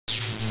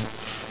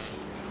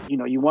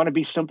you want to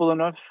be simple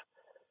enough,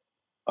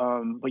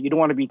 but you don't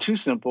want to be too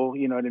simple,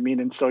 you know what I mean?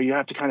 And so you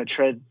have to kind of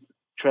tread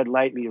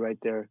lightly right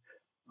there.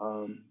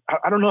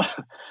 I don't know.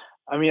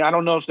 I mean, I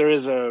don't know if there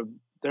is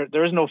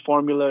there is no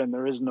formula and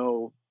there is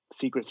no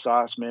secret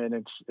sauce, man.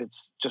 It's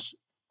just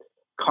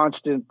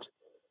constant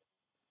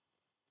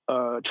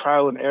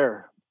trial and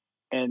error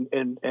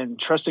and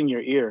trusting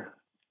your ear,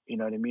 you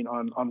know what I mean,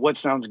 on what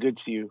sounds good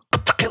to you.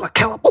 Killa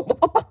Kela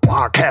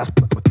podcast.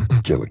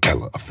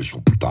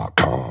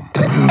 KillaKelaOfficial.com.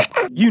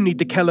 You need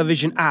the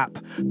Kelavision app.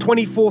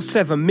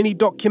 24/7 mini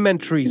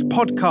documentaries,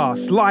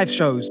 podcasts, live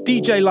shows,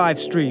 DJ live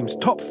streams,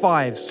 top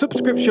fives,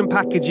 subscription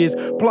packages,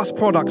 plus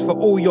products for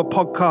all your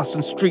podcasts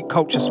and street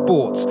culture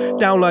sports.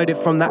 Download it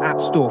from the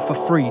App Store for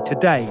free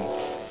today.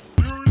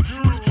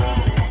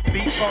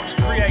 Beatbox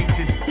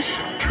created.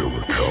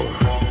 Killa Kela.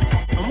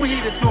 And we're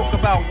here to talk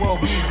about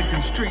world music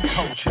and street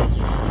culture.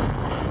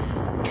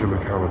 Killa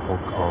Kela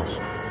podcast.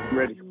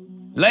 Ready.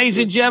 Ladies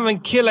and gentlemen,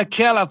 Killa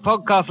Kela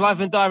podcast,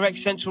 live and direct,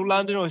 Central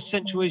London, or as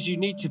central as you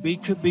need to be.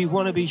 Could be,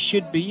 wanna be,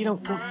 should be. You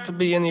don't want to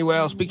be anywhere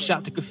else. Big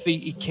shout to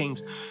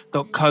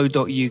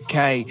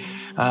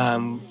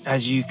graffitikings.co.uk.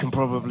 As you can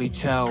probably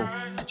tell,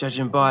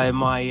 judging by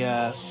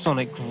my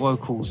sonic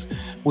vocals,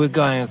 we're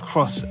going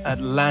across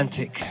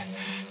Atlantic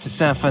to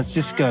San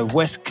Francisco,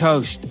 West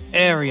Coast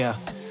area,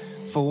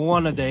 for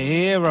one of the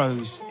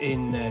heroes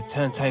in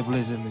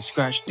turntablism, the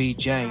Scratch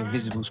DJ,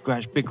 Ivisibl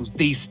Skratch Piklz,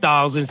 D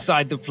Styles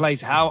inside the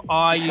place. How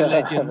are you,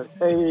 legend?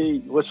 Hey,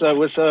 what's up?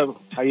 What's up?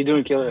 How you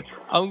doing, Killer?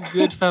 I'm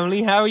good,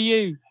 family. How are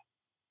you?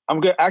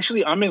 I'm good.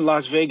 Actually, I'm in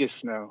Las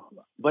Vegas now,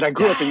 but I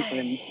grew up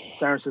in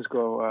San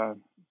Francisco.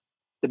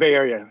 The Bay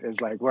Area is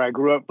like where I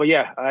grew up. But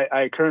yeah,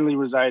 I currently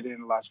reside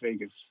in Las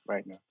Vegas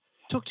right now.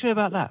 Talk to me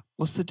about that.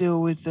 What's the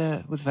deal with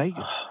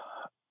Vegas?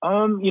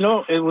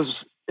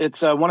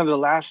 It's one of the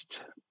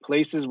last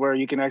places where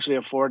you can actually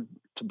afford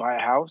to buy a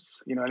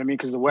house, you know what I mean?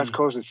 Because the West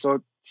Coast is so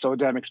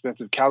damn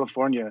expensive.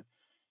 California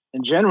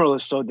in general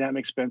is so damn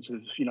expensive,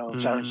 San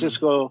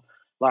Francisco,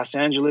 Los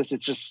Angeles,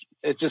 it's just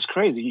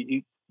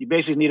crazy. You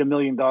basically need $1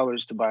 million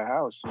to buy a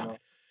house,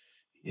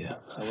 Yeah,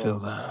 I feel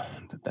that.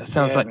 That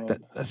sounds like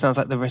that sounds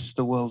like the rest of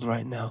the world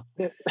right now.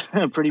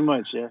 Pretty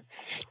much, yeah.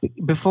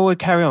 Before we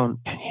carry on,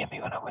 can you hear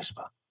me when I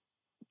whisper?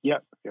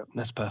 Yep.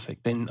 That's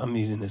perfect. Then I'm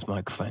using this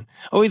microphone.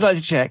 Always like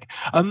to check.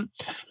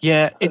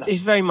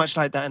 It's very much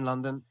like that in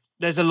London.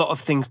 There's a lot of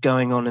things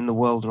going on in the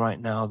world right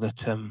now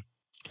that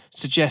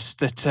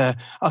suggest that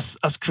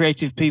us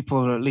creative people,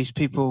 or at least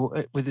people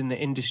within the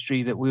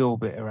industry that we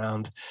orbit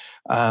around,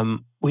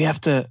 we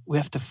have to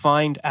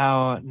find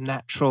our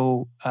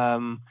natural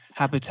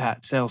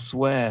habitats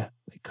elsewhere.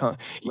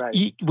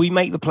 Right. We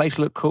make the place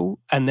look cool,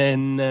 and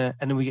then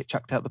we get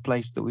chucked out the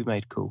place that we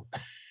made cool.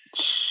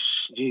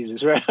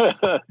 Jesus, right?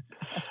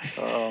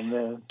 Oh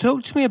man.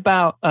 Talk to me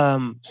about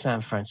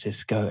San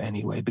Francisco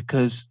anyway,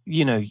 because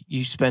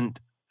you spent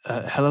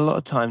a hell of a lot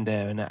of time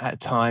there, and at a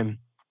time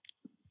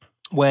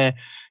where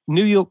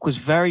New York was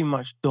very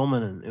much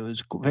dominant. It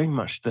was very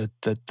much the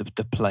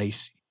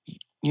place.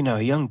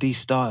 Young D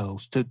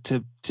Styles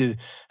to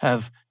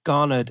have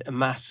garnered a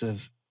mass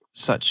of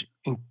such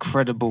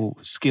incredible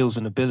skills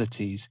and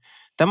abilities.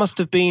 That must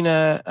have been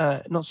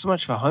not so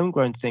much of a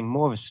homegrown thing,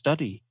 more of a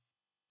study.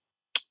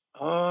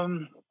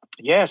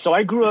 Yeah, so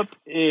I grew up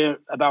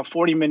about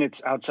 40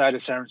 minutes outside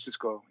of San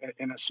Francisco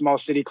in a small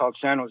city called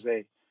San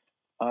Jose.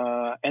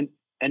 And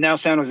now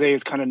San Jose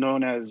is kind of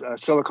known as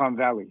Silicon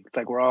Valley. It's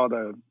like where all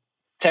the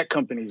tech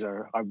companies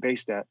are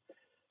based at.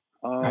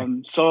 Right.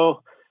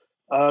 So,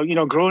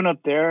 growing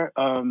up there,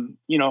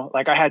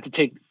 like I had to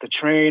take the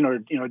train or,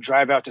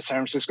 drive out to San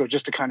Francisco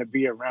just to kind of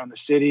be around the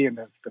city and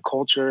the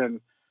culture.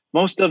 And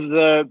most of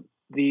the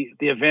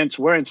events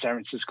were in San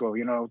Francisco,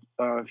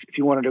 if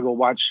you wanted to go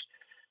watch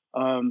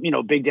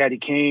Big Daddy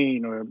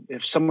Kane, or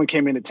if someone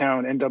came into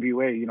town,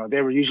 NWA,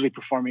 they were usually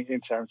performing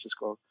in San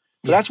Francisco.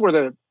 So that's where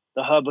the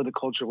hub of the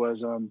culture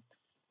was.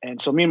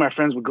 And so me and my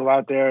friends would go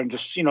out there and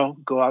just,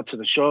 go out to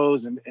the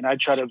shows and I'd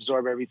try to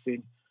absorb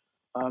everything.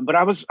 But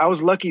I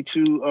was lucky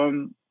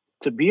to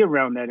be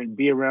around that and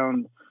be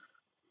around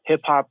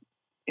hip hop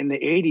in the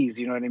 80s,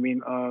 you know what I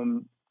mean?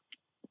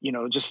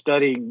 Just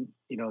studying,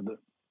 the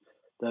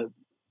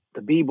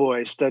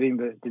B-boys, studying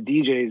the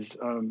DJs,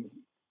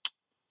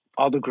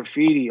 all the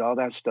graffiti, all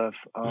that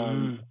stuff.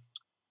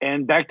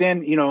 And back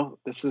then,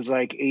 this was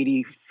like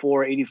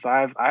 84,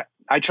 85.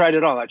 I tried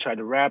it all. I tried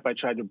to rap. I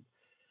tried to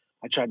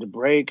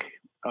break.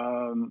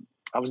 I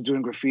was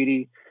doing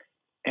graffiti.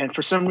 And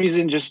for some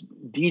reason, just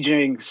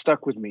DJing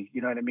stuck with me.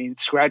 You know what I mean?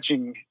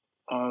 Scratching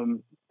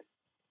in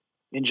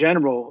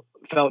general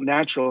felt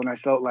natural. And I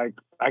felt like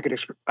I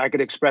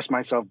could express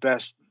myself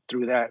best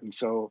through that. And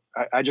so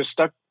I just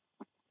stuck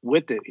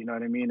with it. You know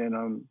what I mean?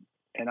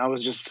 And I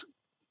was just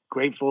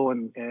grateful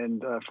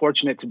and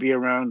fortunate to be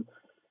around,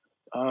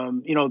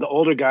 the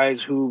older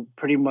guys who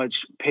pretty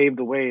much paved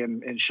the way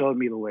and showed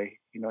me the way.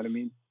 You know what I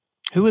mean?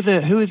 Who were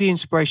the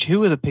inspiration? Who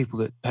were the people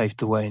that paved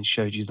the way and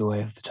showed you the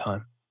way at the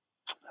time?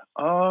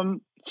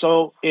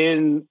 So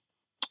in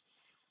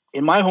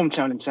my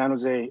hometown in San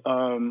Jose,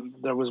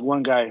 there was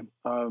one guy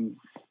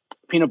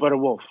Peanut Butter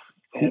Wolf.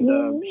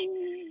 And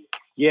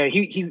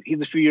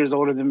he's a few years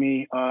older than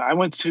me. I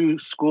went to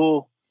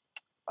school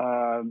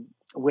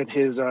with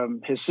his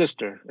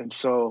sister, and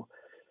so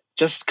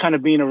just kind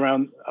of being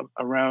around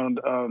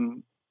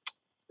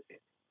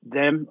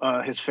them,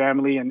 his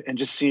family, and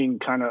just seeing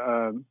kind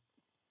of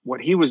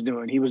what he was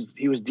doing. He was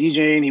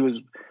DJing. He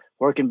was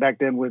working back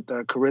then with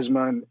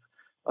Charisma and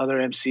other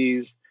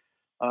MCs,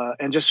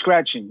 and just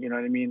scratching. You know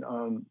what I mean?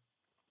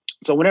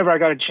 So whenever I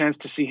got a chance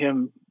to see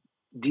him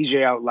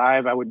DJ out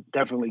live, I would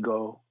definitely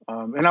go.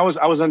 And I was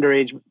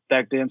underage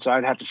back then, so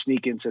I'd have to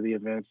sneak into the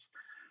events.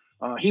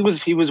 He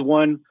was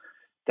one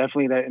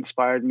definitely that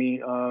inspired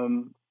me.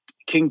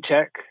 King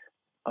Tech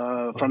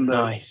from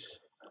the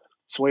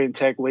Sway and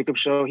Tech Wake Up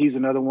Show. He's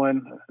another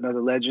one,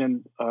 another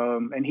legend.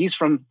 And he's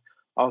from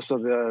also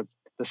the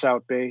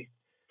South Bay,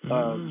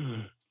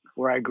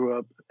 where I grew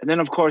up. And then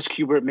of course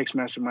Qbert,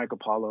 Mixmaster Mike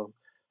Apollo,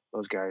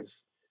 those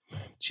guys.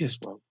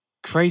 Just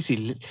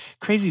crazy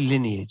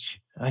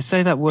lineage. I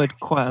say that word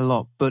quite a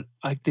lot, but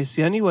this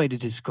the only way to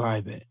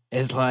describe it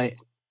is like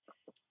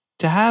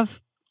to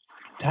have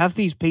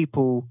these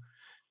people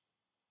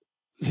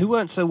who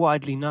weren't so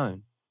widely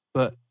known,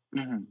 but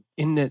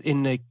in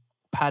the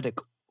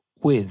paddock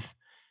with,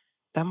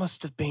 that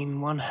must have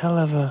been one hell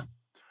of a.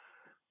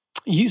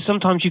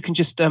 Sometimes you can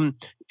just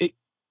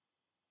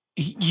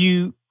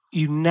you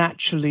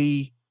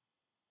naturally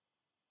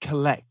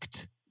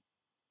collect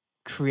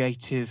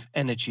creative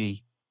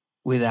energy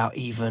without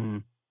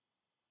even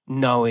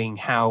knowing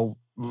how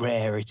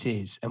rare it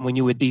is. And when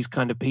you're with these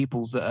kind of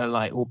peoples that are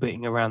like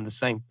orbiting around the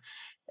same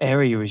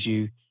area as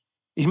you,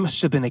 it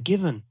must have been a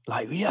given.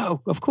 Like,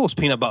 yo, of course,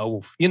 Peanut Butter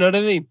Wolf. You know what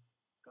I mean?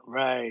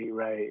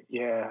 Right.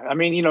 Yeah. I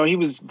mean, he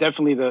was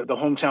definitely the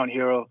hometown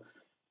hero.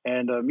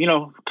 And,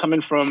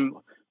 coming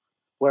from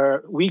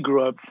where we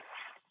grew up,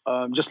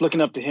 just looking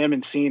up to him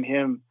and seeing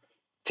him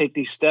take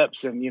these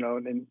steps, and,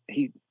 and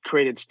he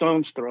created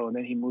Stone's Throw, and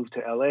then he moved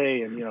to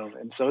LA, and,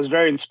 and so it's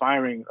very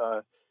inspiring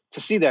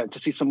to see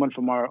someone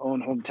from our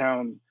own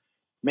hometown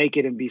make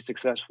it and be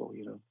successful,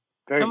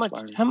 very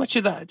inspiring. How much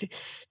of that,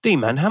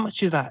 D-Man, how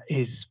much of that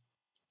is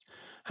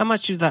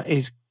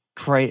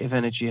creative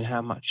energy and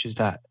how much of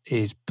that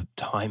is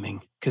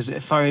timing? Because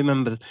if I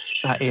remember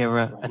that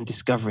era and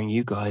discovering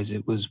you guys,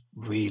 it was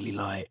really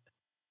like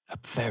a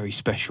very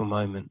special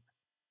moment.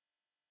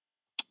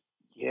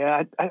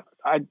 Yeah,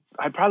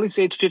 I'd probably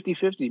say it's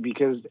 50-50,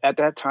 because at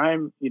that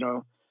time,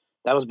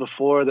 that was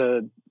before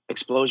the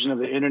explosion of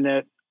the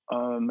internet,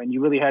 and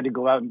you really had to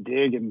go out and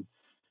dig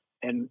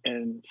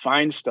and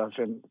find stuff.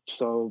 And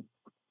so,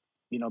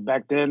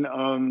 back then,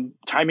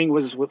 timing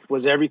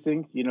was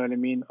everything. You know what I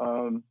mean?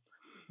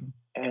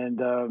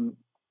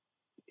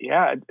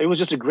 It was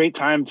just a great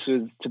time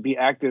to be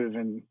active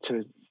and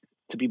to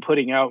be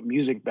putting out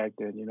music back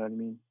then. You know what I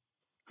mean?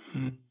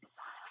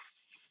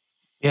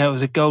 Yeah, it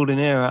was a golden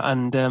era.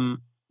 And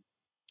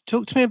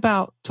talk to me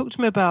about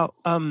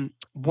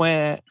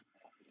where,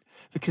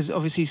 because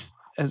obviously,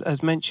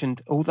 as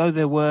mentioned, although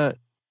there were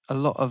a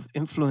lot of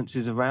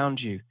influences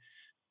around you,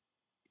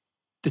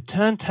 the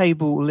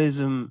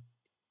turntablism,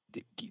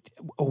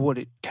 or what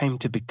it came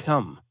to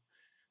become,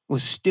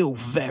 was still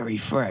very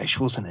fresh,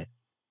 wasn't it?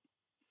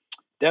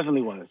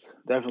 Definitely was.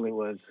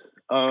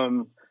 I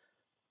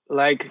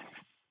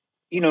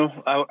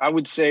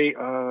would say,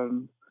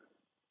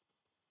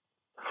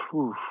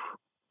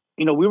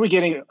 we were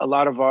getting a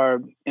lot of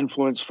our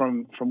influence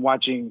from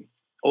watching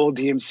old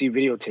DMC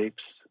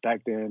videotapes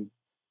back then.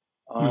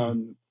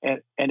 And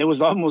it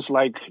was almost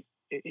like,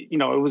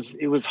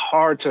 it was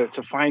hard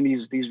to find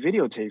these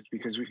videotapes,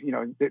 because,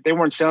 they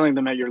weren't selling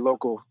them at your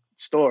local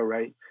store,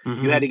 right?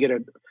 Mm-hmm. You had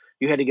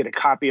to get a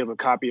copy of a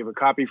copy of a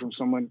copy from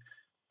someone.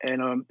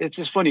 And it's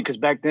just funny, because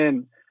back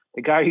then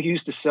the guy who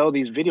used to sell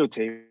these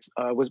videotapes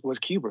was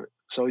Qbert.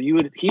 So he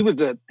was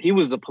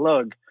the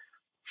plug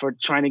for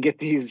trying to get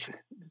these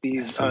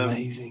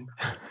amazing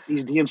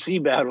these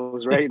DMC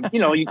battles, right?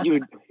 You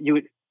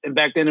would, and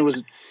back then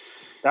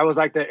that was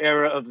like the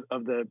era of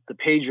the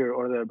pager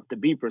or the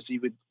beeper. So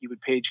you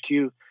would page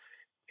Q,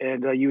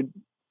 and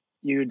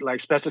you'd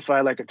like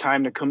specify like a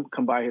time to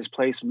come by his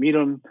place, meet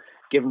him,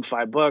 give him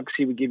 $5.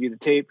 He would give you the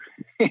tape.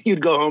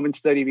 You'd go home and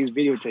study these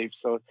videotapes.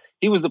 So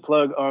he was the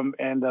plug.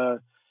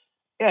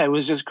 It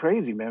was just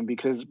crazy, man,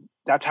 because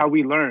that's how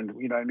we learned.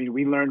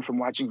 We learned from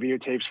watching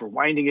videotapes,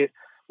 rewinding it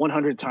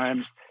 100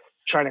 times,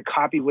 trying to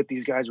copy what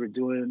these guys were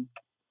doing.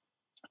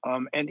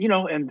 And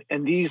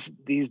these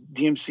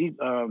DMC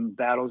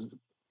battles,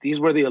 these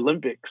were the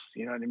Olympics.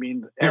 You know what I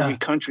mean? Yeah. Every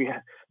country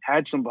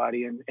had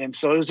somebody, and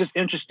so it was just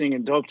interesting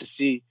and dope to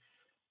see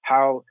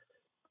how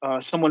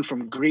someone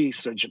from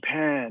Greece or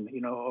Japan,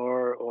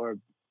 or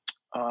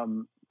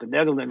the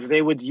Netherlands,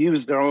 they would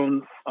use their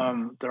own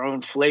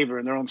flavor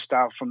and their own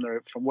style from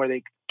where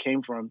they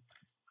came from,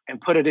 and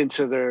put it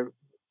into their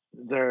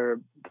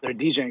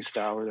DJing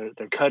style, or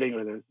their cutting,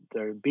 or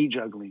their beat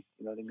juggling.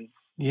 You know what I mean?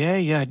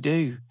 Yeah, I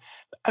do.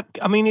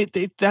 I mean,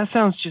 that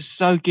sounds just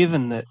so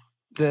given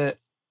that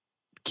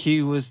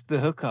Q was the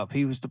hookup,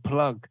 he was the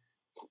plug.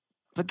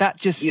 But that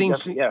just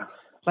seems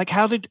Like,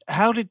 how did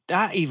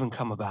that even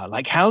come about?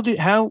 Like, how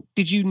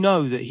did you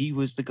know that he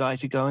was the guy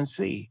to go and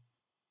see?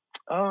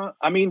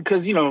 I mean,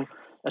 because, you know,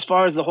 as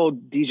far as the whole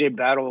DJ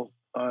battle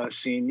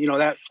scene, you know,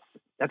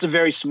 that's a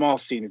very small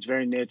scene. It's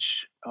very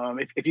niche.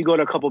 If you go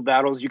to a couple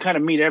battles, you kind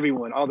of meet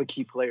everyone, all the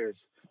key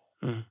players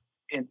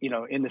in, you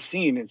know, in the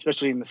scene,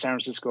 especially in the San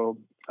Francisco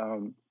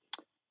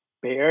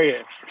Bay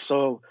Area.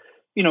 So,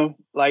 you know,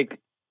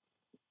 like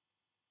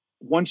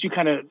once you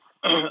kind of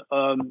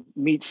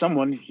meet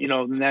someone, you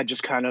know, then that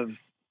just kind of,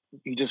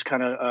 you just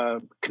kind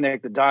of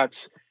connect the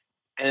dots.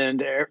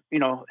 And you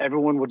know,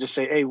 everyone will just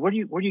say, "Hey, where do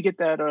you get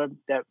that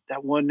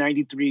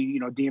 193, you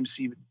know,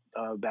 DMC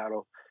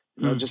battle?"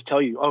 And they'll just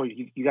tell you, "Oh,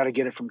 you got to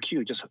get it from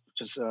Q. Just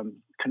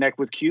connect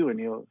with Q, and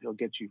he'll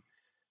get you,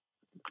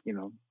 you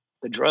know,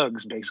 the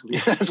drugs." Basically,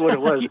 that's what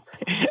it was.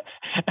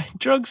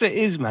 Drugs, it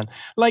is, man.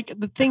 Like,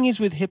 the thing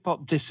is with hip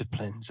hop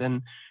disciplines,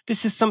 and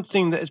this is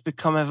something that has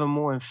become ever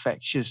more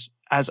infectious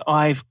as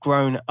I've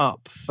grown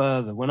up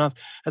further.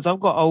 As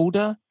I've got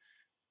older,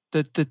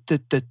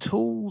 the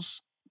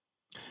tools.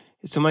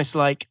 It's almost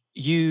like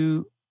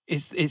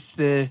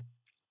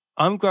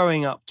I'm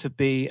growing up to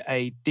be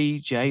a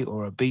DJ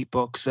or a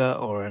beatboxer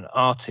or an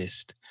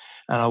artist,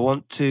 and I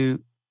want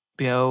to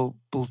be able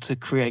to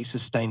create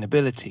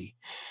sustainability.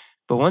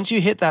 But once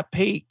you hit that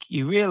peak,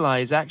 you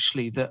realize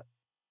actually that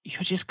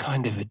you're just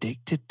kind of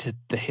addicted to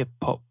the hip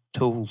hop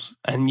tools,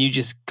 and you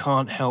just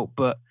can't help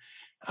but,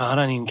 I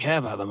don't even care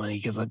about the money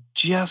because I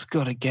just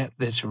got to get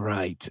this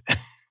right.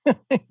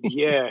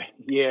 Yeah.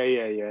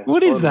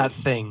 What is that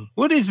thing?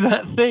 What is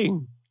that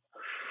thing?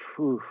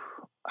 You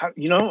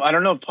know, I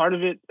don't know. Part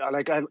of it, I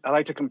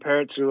like to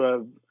compare it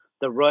to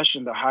the rush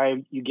and the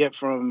high you get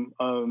from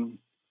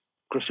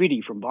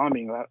graffiti, from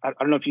bombing. I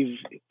don't know if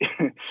you've,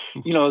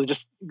 you know,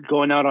 just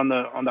going out on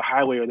the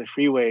highway or the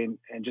freeway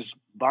and just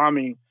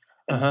bombing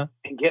and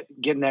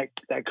getting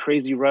that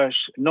crazy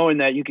rush, knowing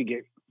that you could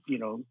get, you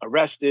know,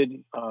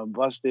 arrested,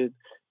 busted,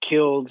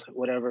 killed,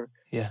 whatever.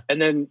 Yeah. And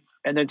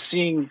then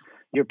seeing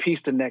your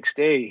piece the next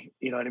day,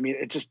 you know what I mean?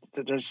 It just,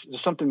 there's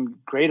something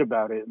great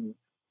about it.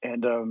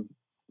 And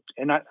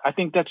I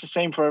think that's the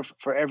same for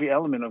every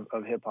element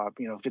of hip hop.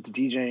 You know, if it's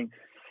DJing,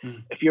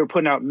 if you're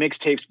putting out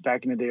mixtapes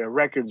back in the day or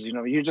records, you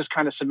know, you're just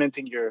kind of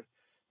cementing your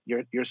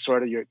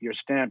sort of your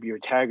stamp, your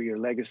tag, or your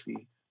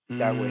legacy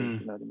that way.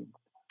 You know what I mean?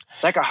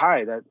 It's like a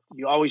high that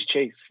you always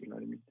chase. You know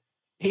what I mean?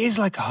 It is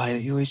like a high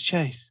that you always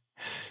chase.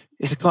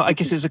 I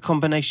guess it's a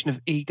combination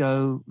of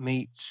ego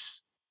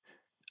meets.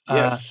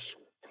 Yes.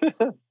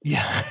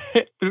 Yeah,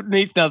 it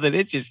needs nothing.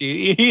 It's just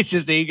you. It's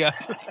just ego.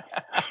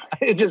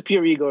 It's just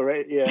pure ego,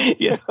 right? Yeah.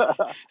 Yeah.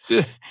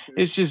 So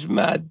it's just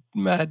mad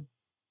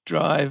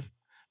drive.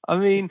 I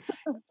mean,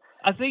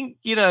 I think,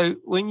 you know,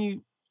 when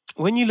you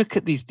look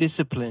at these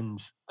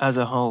disciplines as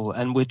a whole,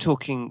 and we're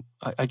talking,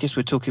 I guess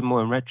we're talking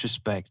more in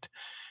retrospect.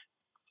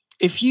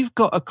 If you've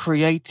got a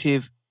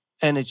creative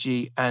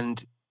energy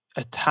and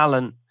a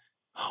talent,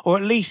 or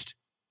at least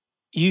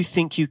you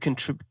think you can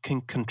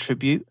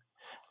contribute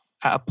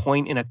at a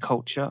point in a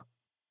culture,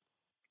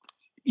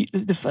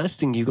 the first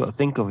thing you got to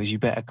think of is you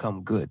better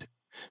come good,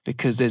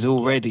 because there's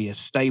already a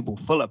stable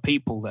full of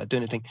people that are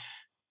doing a thing.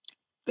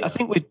 I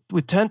think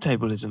with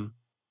turntablism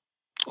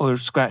or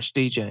scratch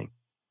DJing,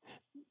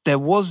 there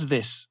was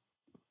this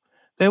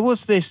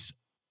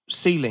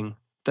ceiling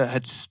that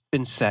had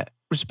been set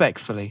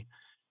respectfully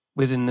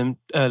within the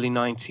early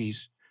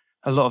 90s.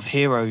 A lot of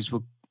heroes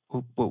were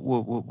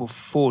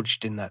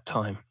forged in that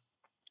time.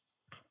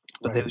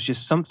 But there was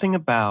just something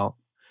about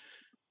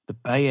the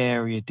Bay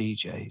Area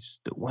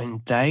DJs that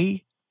when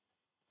they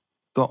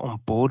got on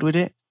board with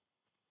it,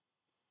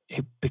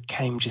 it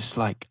became just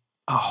like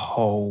a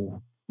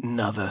whole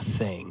nother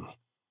thing.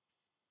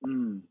 I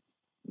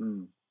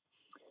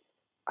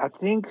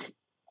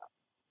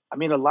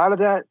mean, a lot of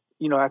that,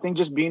 you know, I think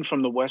just being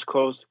from the West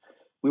Coast,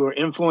 we were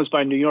influenced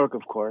by New York,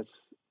 of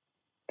course.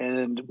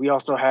 And we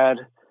also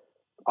had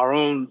our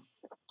own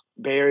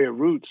Bay Area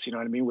roots, you know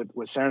what I mean,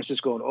 with San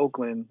Francisco and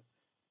Oakland,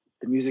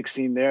 the music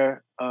scene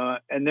there.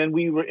 And then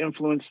we were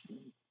influenced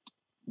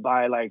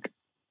by like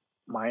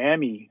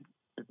Miami,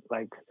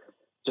 like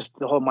just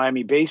the whole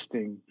Miami bass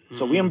thing.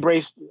 So we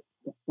embraced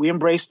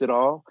it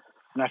all.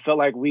 And I felt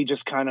like we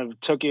just kind of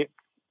took it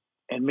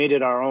and made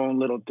it our own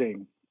little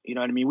thing. You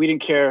know what I mean? We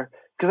didn't care.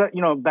 Because,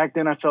 you know, back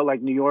then I felt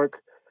like New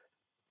York,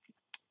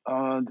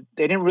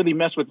 they didn't really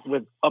mess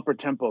with upper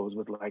tempos,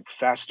 with like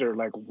faster,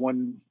 like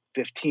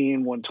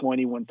 115,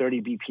 120,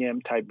 130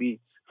 BPM type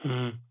beats.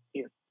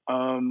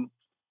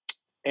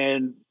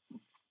 And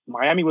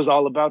Miami was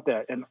all about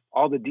that. And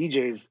all the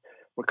DJs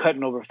were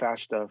cutting over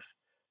fast stuff.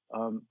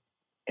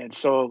 And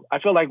so I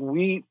felt like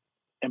we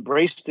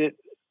embraced it.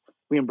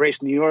 We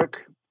embraced New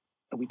York,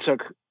 and we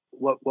took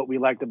what we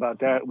liked about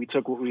that. We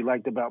took what we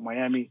liked about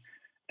Miami,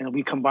 and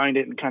we combined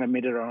it and kind of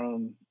made it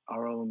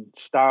our own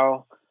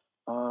style.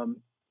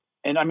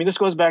 And I mean, this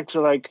goes back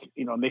to like,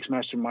 you know,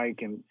 Mixmaster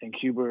Mike and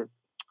Qbert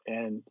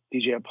and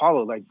DJ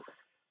Apollo. Like,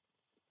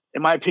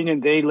 in my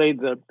opinion, they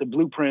laid the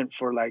blueprint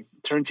for like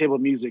turntable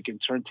music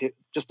and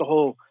just the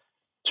whole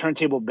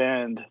turntable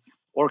band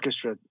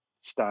orchestra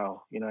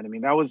style. You know what I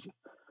mean? That was,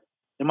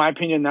 in my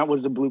opinion, that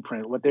was the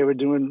blueprint. What they were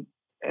doing,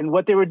 I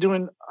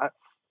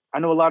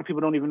know a lot of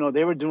people don't even know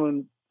they were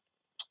doing.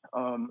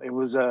 It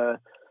was a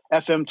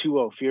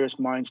FM20, Fierce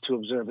Minds to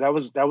Observe. That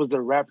was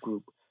their rap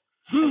group.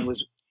 And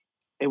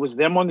it was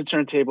them on the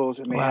turntables,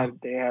 and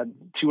they had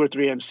 2 or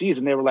 3 MCs,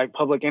 and they were like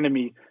Public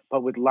Enemy,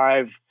 but with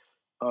live,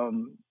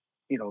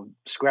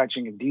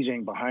 scratching and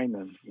DJing behind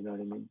them. You know what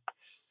I mean?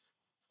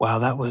 Wow,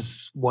 that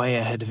was way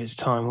ahead of its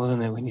time,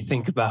 wasn't it? When you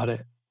think about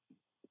it.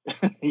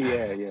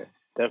 yeah,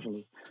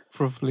 definitely.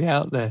 Probably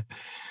out there.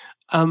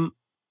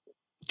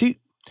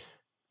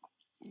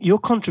 Your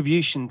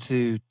contribution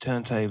to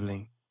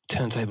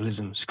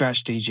turntablism,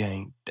 scratch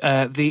DJing,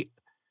 the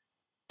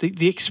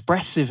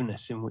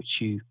expressiveness in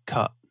which you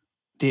cut,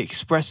 the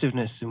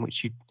expressiveness in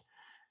which you,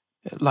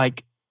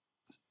 like,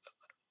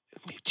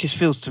 it just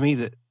feels to me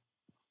that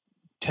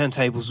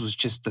turntables was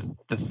just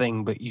the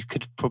thing, but you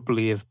could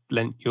probably have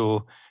lent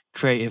your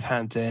creative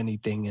hand to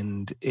anything,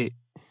 and it,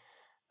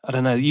 I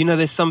don't know,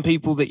 there's some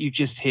people that you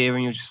just hear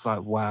and you're just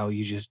like, wow,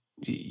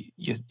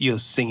 you're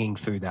singing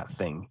through that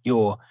thing,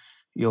 you're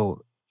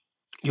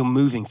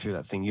moving through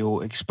that thing,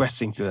 you're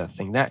expressing through that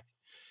thing.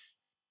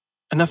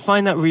 And I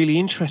find that really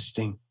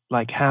interesting,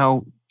 like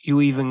how you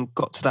even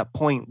got to that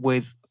point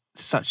with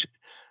such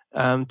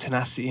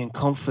tenacity and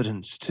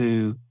confidence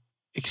to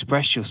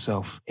express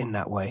yourself in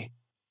that way.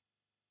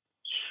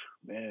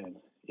 Man,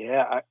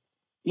 yeah, I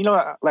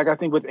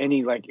think with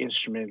any like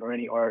instrument or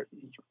any art,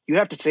 you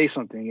have to say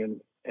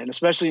something, and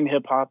especially in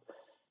hip hop,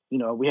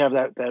 we have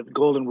that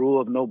golden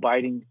rule of no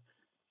biting,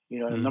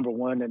 number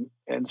one,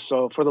 and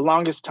so for the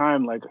longest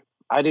time, like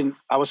I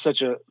was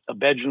such a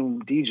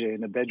bedroom DJ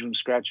and a bedroom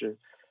scratcher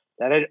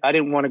that I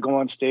didn't want to go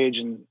on stage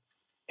and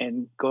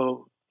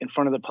go in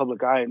front of the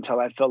public eye until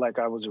I felt like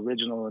I was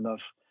original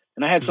enough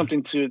and I had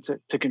something to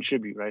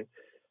contribute, right?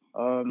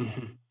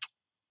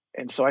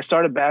 And so I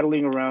started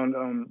battling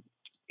around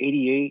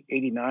 88,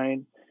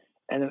 89.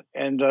 And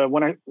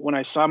when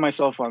I saw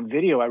myself on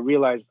video, I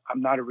realized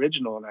I'm not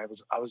original, and I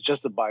was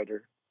just a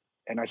biter,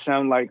 and I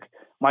sound like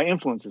my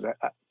influences.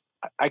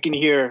 I can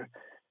hear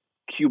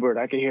Qbert,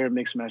 I can hear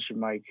Mixmaster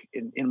Mike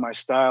in my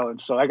style,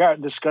 and so I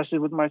got disgusted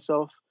with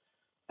myself,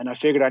 and I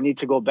figured I need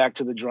to go back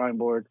to the drawing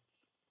board,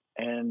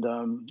 and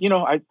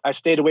I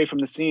stayed away from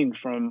the scene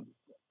from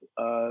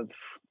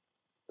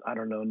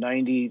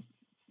 90,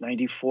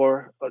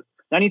 94,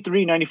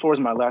 93, 94 is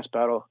my last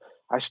battle.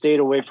 I stayed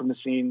away from the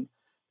scene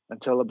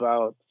until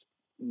about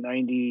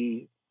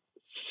 97.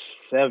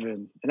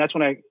 And that's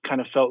when I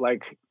kind of felt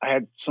like I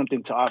had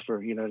something to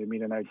offer, you know what I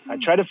mean? And I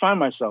tried to find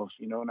myself,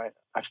 and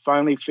I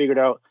finally figured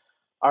out,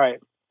 all right,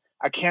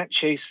 I can't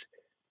chase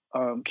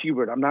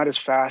Qbert. I'm not as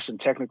fast and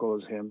technical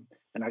as him.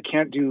 And I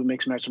can't do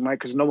Mixmaster Mike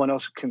because no one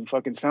else can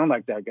fucking sound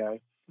like that guy.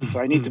 So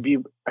I need to be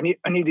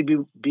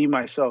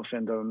myself.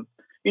 And,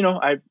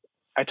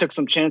 I took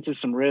some chances,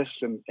 some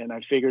risks, and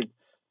I figured,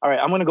 all right,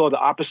 I'm going to go the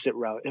opposite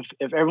route.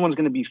 If everyone's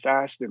going to be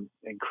fast and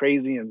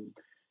crazy and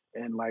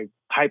like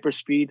hyper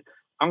speed,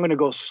 I'm going to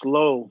go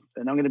slow,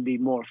 and I'm going to be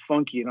more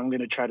funky, and I'm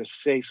going to try to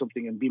say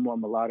something and be more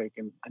melodic.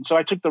 And so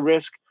I took the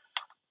risk.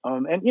 I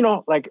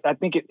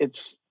think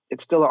it's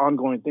still an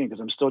ongoing thing because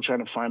I'm still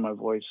trying to find my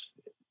voice.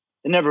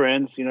 It never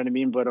ends, you know what I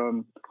mean? But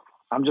I'm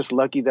just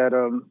lucky that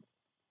I'm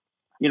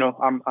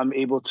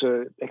able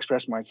to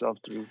express myself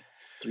through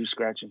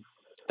scratching.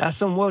 That's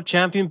some world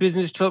champion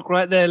business talk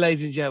right there,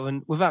 ladies and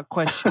gentlemen, without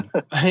question.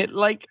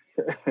 Like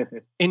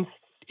in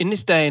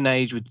this day and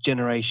age with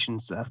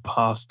generations that have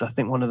passed, I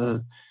think one of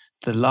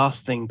the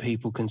last thing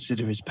people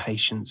consider is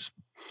patience.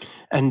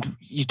 And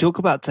you talk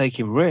about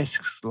taking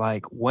risks,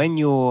 like when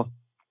you're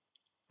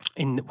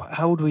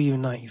how old were you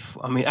in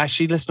 94? I mean,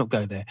 actually, let's not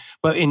go there.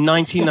 But in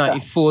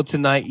 1994 to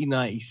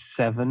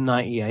 1997,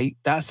 98,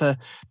 that's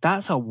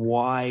a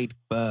wide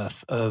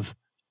berth of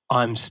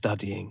I'm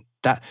studying.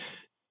 That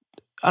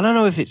I don't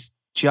know if it's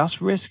just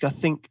risk. I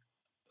think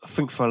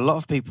for a lot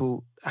of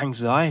people,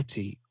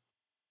 anxiety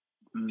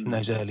in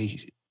those early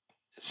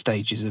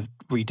stages of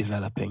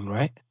redeveloping,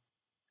 right?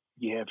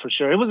 Yeah, for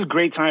sure. It was a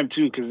great time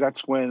too, because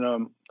that's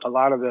when a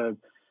lot of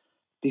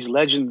these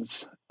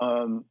legends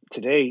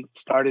today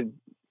started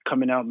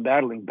coming out and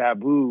battling.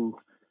 Babu,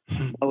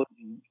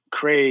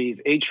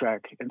 Craze,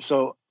 A-Track. And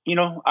so,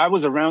 I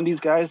was around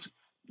these guys,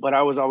 but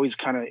I was always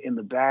kind of in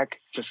the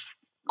back, just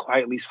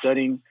quietly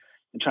studying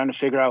and trying to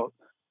figure out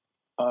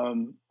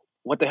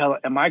what the hell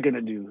am I going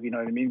to do? You know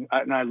what I mean?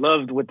 And I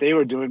loved what they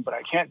were doing, but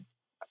I can't,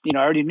 I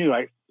already knew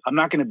I'm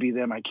not going to be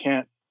them. I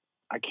can't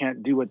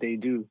do what they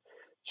do.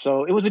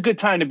 So it was a good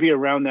time to be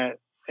around that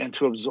and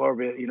to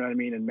absorb it, you know what I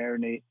mean? And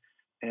marinate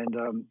and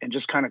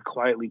just kind of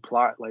quietly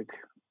plot, like,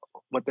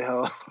 what the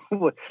hell,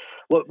 what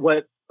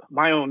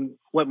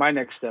my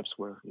next steps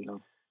were,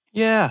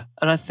 Yeah.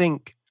 And I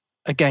think,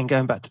 again,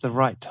 going back to the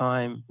right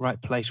time,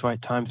 right place,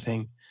 right time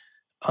thing,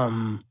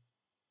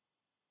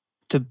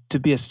 to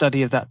be a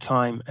study of that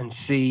time and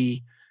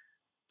see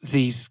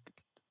these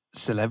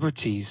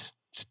celebrities,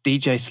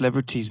 DJ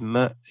celebrities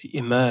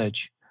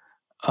emerge,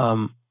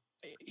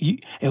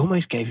 it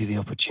almost gave you the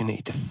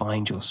opportunity to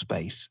find your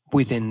space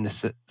within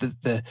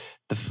the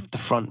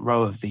front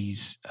row of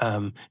these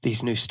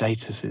new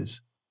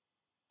statuses.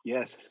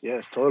 Yes,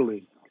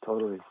 totally.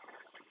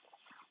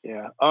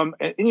 Yeah. And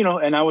you know,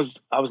 and I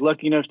was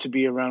lucky enough to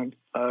be around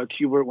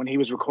Qbert when he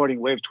was recording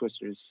Wave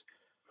Twisters.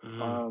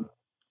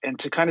 And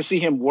to kind of see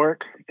him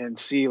work and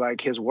see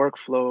like his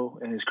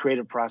workflow and his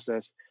creative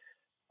process,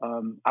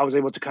 I was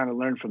able to kind of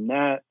learn from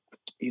that,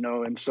 you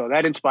know, and so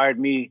that inspired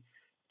me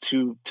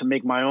to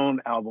make my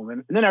own album.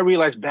 And then I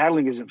realized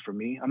battling isn't for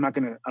me. I'm not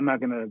gonna,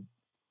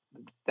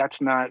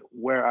 that's not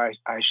where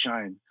I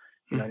shine.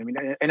 You know what I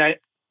mean? And I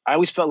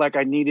always felt like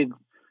I needed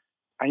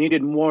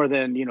more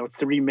than, you know,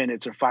 3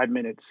 minutes or 5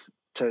 minutes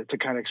to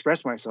kind of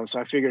express myself.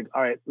 So I figured,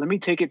 all right, let me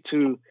take it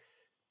to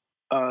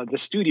the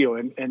studio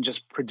and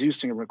just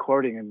producing and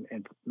recording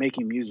and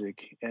making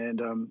music.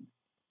 And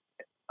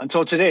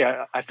until today,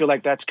 I feel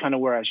like that's kind of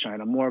where I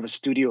shine. I'm more of a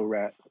studio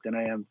rat than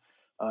I am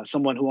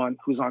someone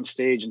who's on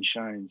stage and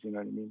shines. You know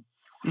what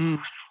I mean?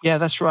 Yeah,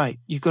 that's right.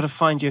 You've got to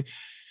find your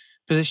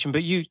position,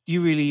 but you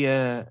really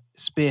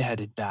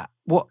spearheaded that.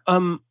 What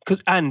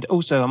and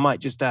also I might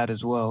just add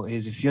as well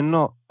is if you're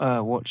not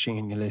watching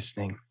and you're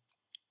listening,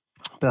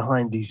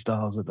 behind these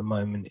styles at the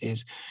moment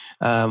is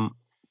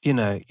you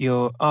know,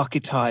 your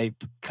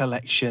archetype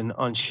collection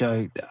on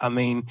show. I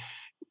mean,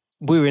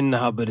 we're in the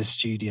hub of the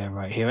studio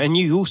right here, and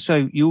you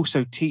also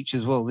teach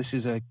as well. This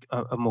is a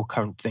more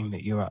current thing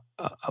that you're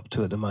up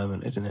to at the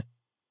moment, isn't it?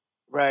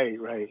 Right.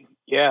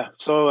 Yeah.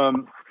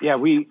 So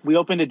we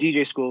opened a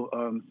DJ school.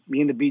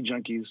 Me and the Beat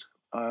Junkies.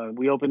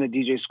 We opened a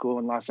DJ school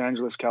in Los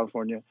Angeles,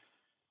 California,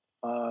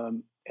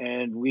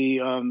 and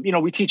we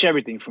we teach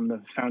everything from the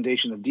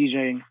foundation of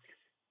DJing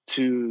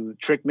to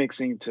trick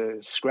mixing,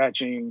 to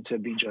scratching, to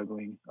beat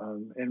juggling.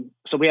 And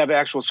so we have an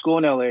actual school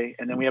in LA,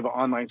 and then we have an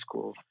online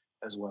school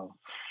as well.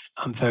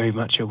 I'm very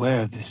much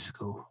aware of this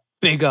school.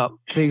 Big up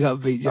Beat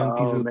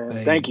Junkies. Oh, man.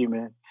 Thank you,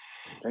 man.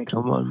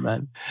 Come on,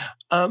 man.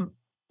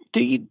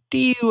 Do you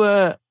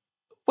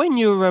when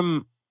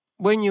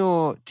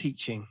you're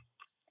teaching,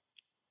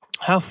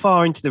 how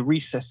far into the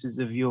recesses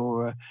of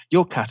your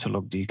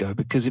catalog do you go?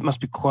 Because it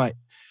must be quite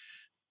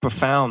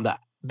profound that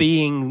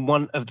being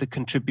one of the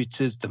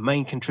contributors, the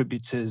main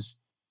contributors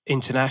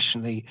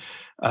internationally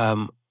of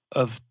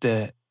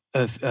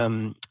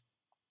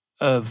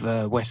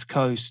West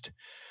Coast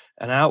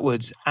and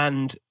outwards,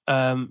 and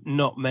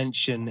not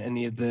mention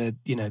any of the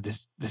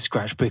the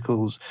Skratch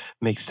Piklz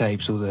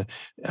mixtapes or the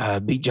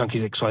Beat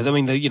Junkies XYs. I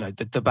mean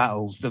the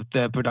battles,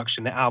 the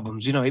production, the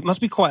albums. You know, it must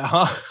be quite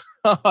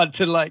hard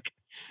to like.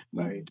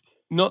 Right.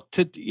 Not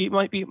to. It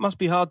must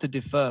be hard to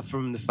defer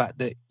from the fact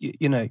that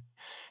you know.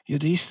 You're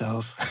these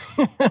styles.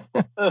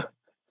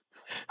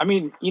 I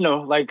mean,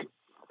 like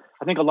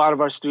I think a lot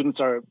of our students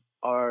are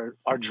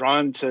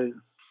drawn to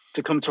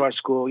come to our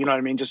school. You know what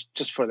I mean?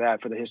 Just for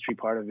that, for the history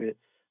part of it.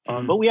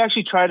 But we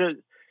actually try to,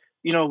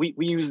 we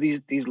use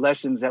these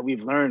lessons that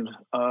we've learned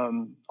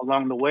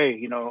along the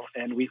way.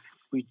 And we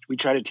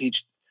try to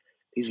teach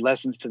these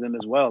lessons to them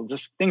as well.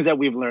 Just things that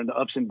we've learned, the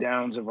ups and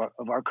downs of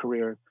our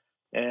career,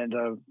 and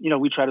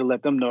we try to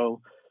let them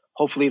know.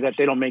 Hopefully that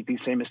they don't make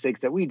these same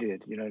mistakes that we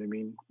did. You know what I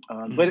mean?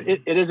 But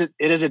it is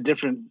a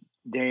different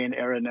day and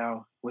era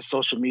now with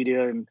social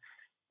media, and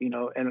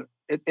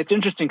it's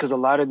interesting because a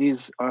lot of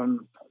these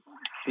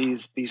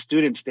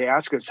students, they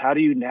ask us, how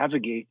do you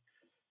navigate,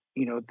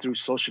 through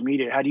social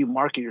media? How do you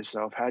market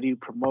yourself? How do you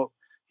promote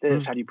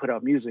this? How do you put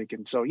out music?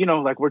 And so,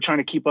 like we're trying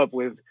to keep up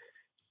with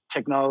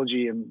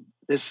technology and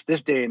this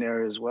day and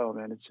era as well,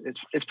 man.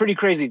 It's pretty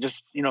crazy.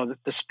 Just, the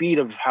speed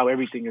of how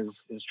everything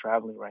is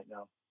traveling right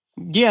now.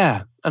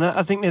 Yeah, and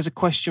I think there's a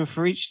question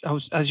for each.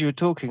 As you were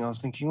talking, I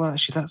was thinking, well,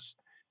 actually,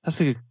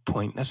 that's a good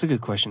point. That's a good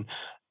question.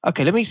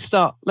 Okay, let me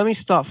start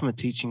from a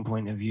teaching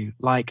point of view.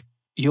 Like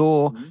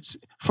you're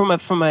from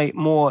a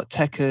more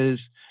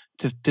techers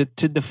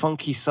to the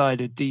funky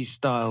side of these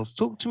styles.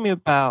 Talk to me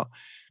about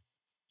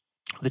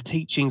the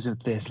teachings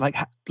of this. Like,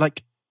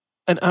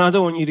 and I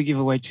don't want you to give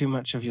away too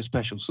much of your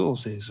special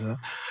sauces,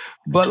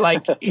 but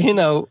like,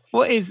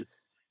 what is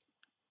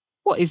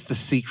the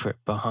secret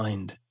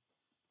behind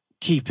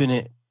keeping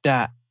it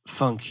that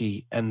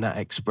funky and that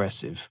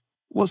expressive?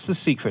 What's the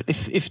secret?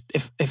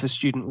 If a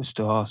student was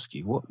to ask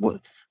you,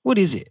 what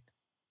is it?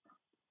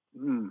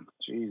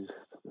 Jeez,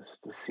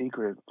 the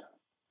secret.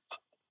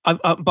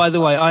 By the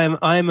way, I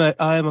am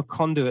a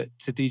conduit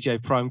to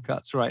DJ Prime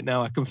Cuts right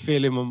now. I can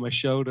feel him on my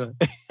shoulder.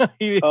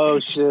 Oh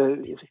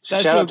shit!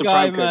 That's Shout your out to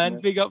guy, Prime man.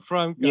 Cuts, Big up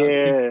Prime Cuts.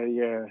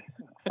 Yeah.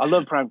 I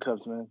love Prime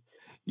Cuts, man.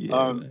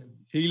 Yeah, man.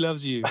 He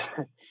loves you.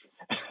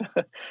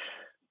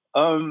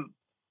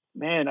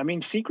 Man, I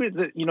mean, secrets.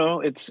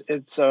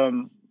 It's.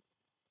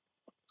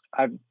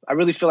 I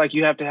really feel like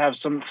you have to have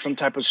some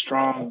type of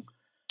strong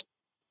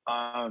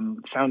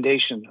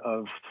foundation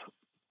of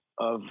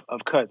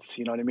cuts.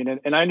 You know what I mean?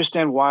 And I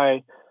understand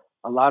why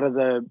a lot of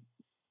the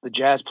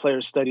jazz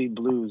players studied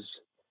blues.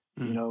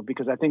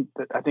 Because I think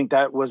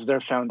that was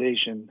their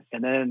foundation,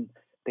 and then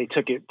they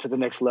took it to the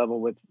next level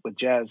with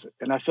jazz.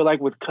 And I feel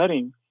like with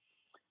cutting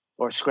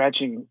or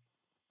scratching,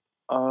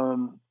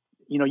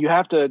 you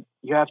have to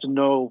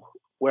know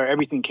where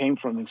everything came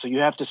from, and so you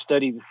have to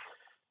study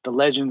the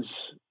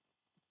legends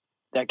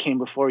that came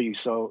before you.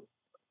 So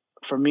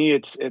for me,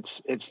 it's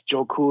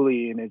Joe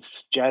Cooley and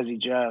it's Jazzy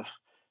Jeff,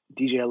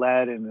 DJ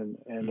Aladdin,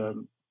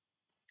 and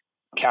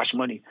Cash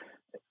Money,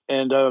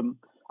 and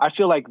I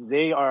feel like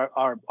they are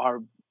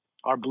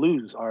our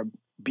blues, our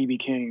BB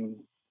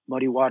King,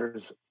 Muddy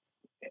Waters,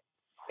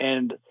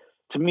 and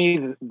to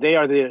me, they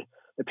are the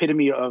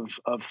epitome of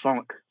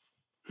funk.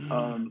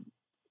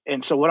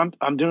 And so what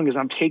I'm doing is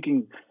I'm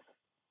taking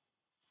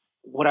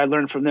what I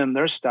learned from them,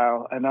 their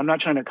style, and I'm not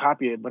trying to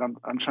copy it, but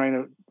I'm trying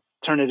to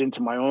turn it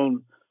into my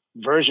own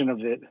version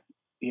of it.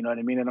 You know what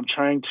I mean? And I'm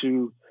trying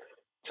to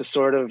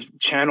sort of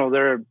channel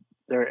their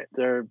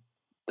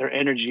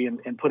energy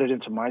and put it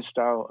into my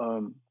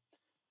style.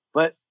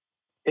 But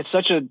it's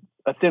such a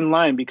thin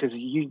line because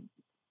you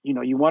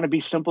want to be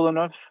simple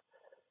enough,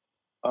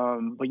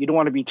 but you don't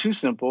want to be too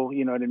simple.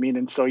 You know what I mean?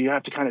 And so you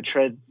have to kind of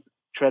tread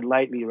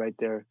lightly right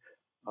there.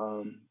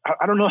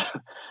 I don't know.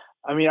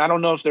 I mean, I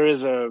don't know if there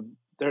is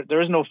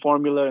there is no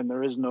formula and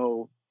there is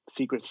no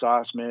secret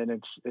sauce, man.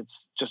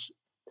 It's just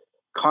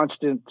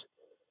constant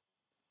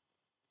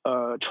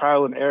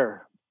trial and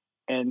error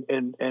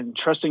and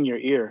trusting your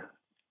ear,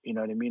 you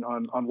know what I mean,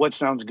 on what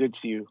sounds good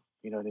to you,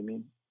 you know what I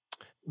mean?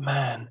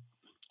 Man.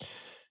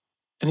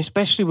 And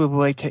especially with the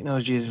way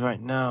technology is right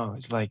now,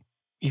 it's like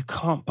you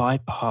can't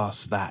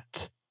bypass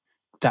that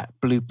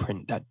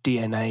blueprint, that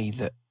DNA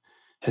that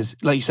has,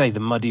 like you say, the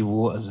Muddy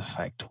Waters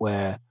effect,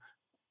 where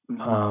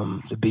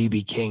the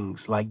BB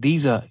Kings, like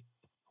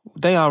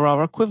they are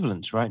our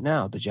equivalents right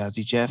now, the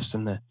Jazzy Jeffs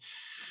and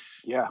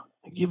yeah,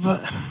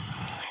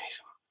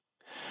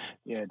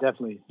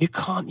 definitely. You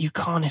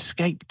can't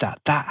escape that.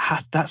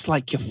 That's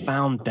like your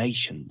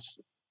foundations.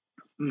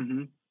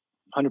 100%.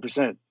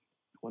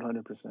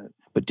 100%.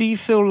 But do you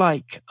feel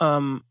like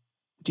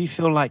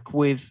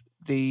with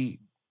the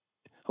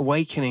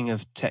awakening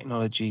of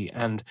technology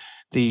and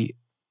the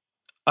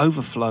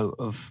overflow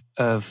of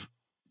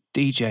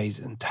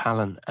DJs and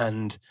talent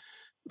and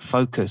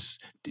focus,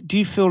 do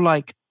you feel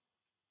like,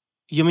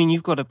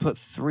 you've got to put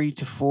 3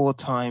 to 4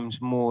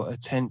 times more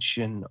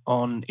attention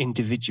on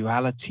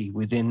individuality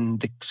within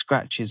the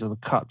scratches or the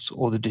cuts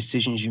or the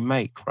decisions you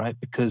make, right?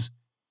 Because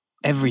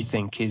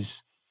everything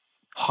is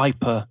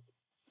hyper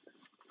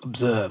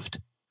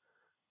observed.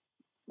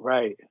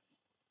 Right.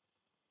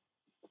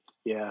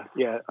 Yeah.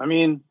 I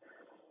mean,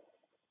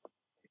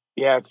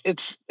 yeah,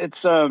 it's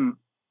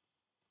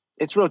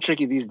real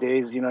tricky these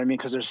days, you know what I mean?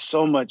 Because there's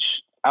so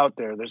much out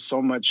there. There's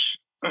so much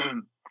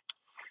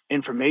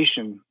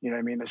information, you know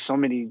what I mean? There's so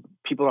many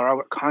people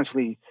are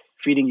constantly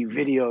feeding you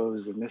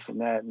videos and this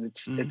and that. And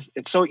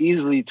it's so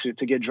easily to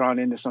get drawn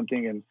into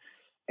something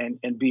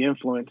and be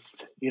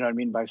influenced, you know what I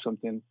mean, by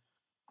something.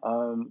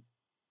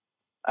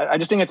 I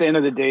just think at the end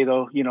of the day,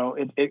 though, you know,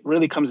 it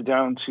really comes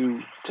down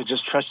to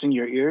just trusting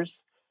your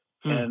ears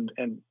and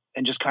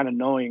just kind of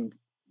knowing,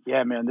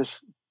 yeah, man,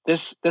 this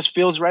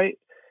feels right.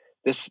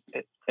 This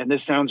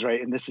sounds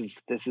right. And this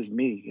is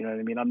me, you know what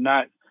I mean? I'm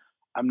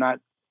not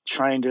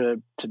trying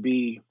to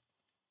be,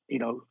 you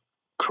know,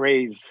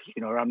 craze,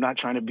 you know, or I'm not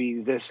trying to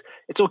be this.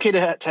 It's okay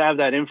to have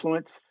that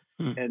influence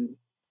and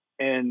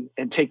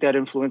take that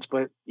influence.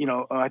 But, you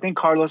know, I think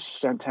Carlos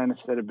Santana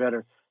said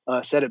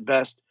it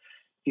best.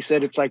 He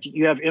said, it's like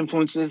you have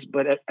influences,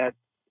 but at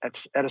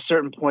a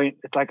certain point,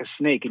 it's like a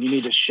snake and you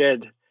need to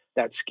shed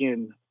that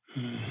skin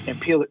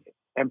and peel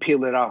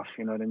it off.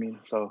 You know what I mean?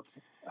 So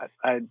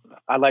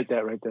I like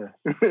that right there.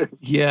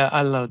 Yeah,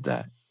 I love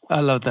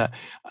that.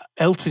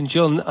 Elton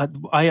John,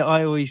 I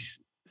always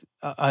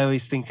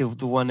think of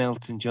the one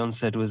Elton John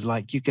said was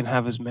like, you can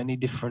have as many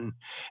different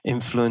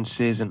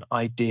influences and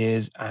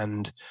ideas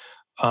and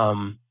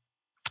you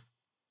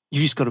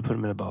just got to put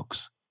them in a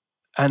box.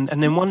 And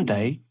then one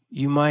day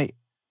you might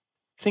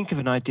think of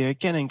an idea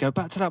again and go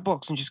back to that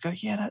box and just go,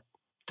 yeah,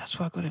 that's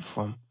where I got it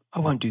from.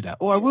 I won't do that.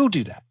 Or I will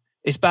do that.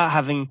 It's about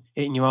having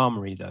it in your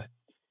armory though.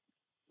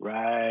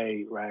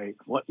 Right.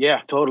 Well,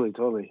 yeah,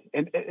 totally.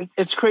 And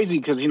it's crazy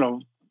because, you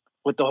know,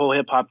 with the whole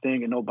hip hop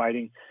thing and no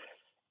biting,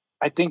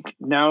 I think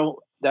now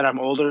that I'm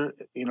older,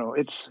 you know,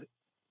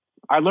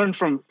 I learned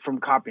from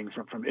copying,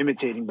 from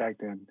imitating back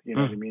then, you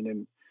know what I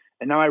mean?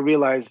 And now I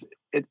realize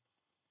it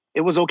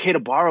was okay to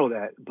borrow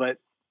that, but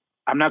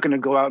I'm not going to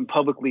go out and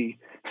publicly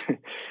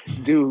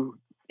do,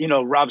 you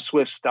know, Rob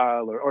Swift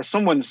style or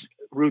someone's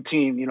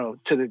routine, you know,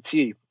 to the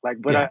T. Like,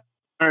 but yeah.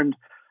 I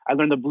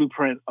learned the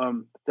blueprint.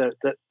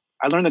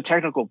 I learned the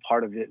technical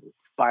part of it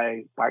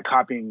by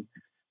copying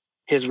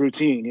his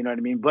routine. You know what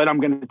I mean? But I'm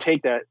going to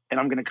take that and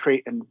I'm going to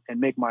create and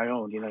make my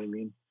own. You know what I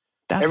mean?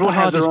 Everyone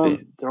has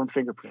their own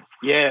fingerprint.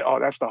 Yeah. Oh,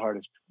 that's the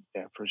hardest.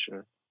 Yeah, for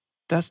sure.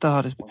 That's the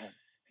hardest.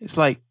 It's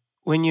like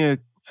when you're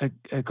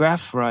a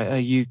graph writer,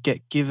 you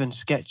get given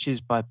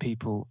sketches by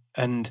people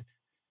and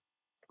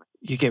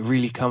you get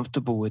really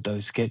comfortable with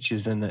those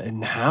sketches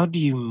and how do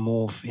you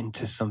morph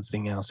into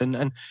something else?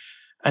 And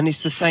And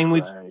it's the same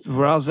with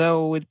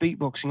Razel with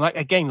beatboxing. Like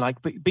again,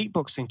 like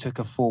beatboxing took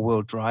a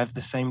 4-wheel drive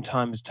the same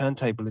time as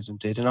turntablism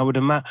did. And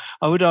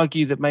I would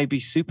argue that maybe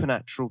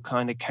Supernatural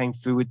kind of came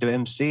through with the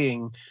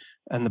MCing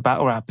and the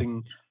battle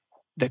rapping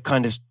that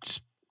kind of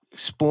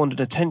spawned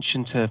an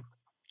attention to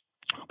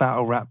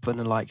battle rap and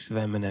the likes of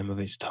Eminem of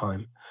its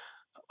time.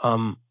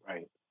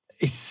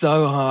 It's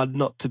so hard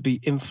not to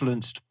be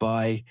influenced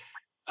by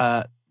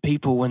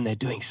people when they're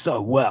doing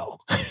so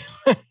well.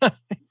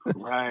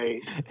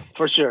 Right,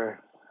 for sure.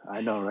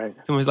 I know, right?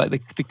 It's almost like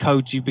the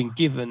codes you've been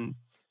given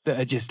that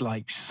are just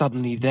like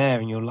suddenly there,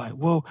 and you're like,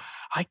 well,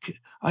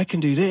 I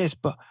can do this,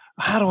 but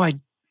how do I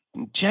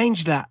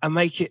change that and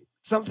make it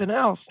something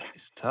else?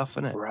 It's tough,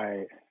 isn't it?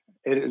 Right.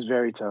 It is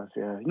very tough.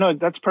 Yeah. No,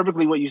 that's perfect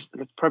what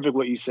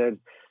you said.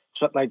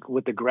 It's like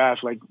with the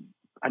graph, like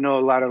I know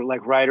a lot of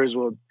like writers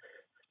will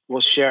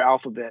share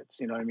alphabets,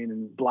 you know what I mean,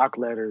 and block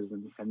letters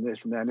and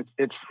this and that. And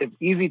it's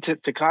easy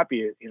to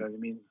copy it, you know what I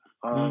mean?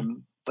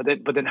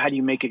 But then how do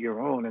you make it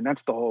your own? And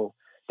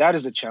that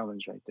is the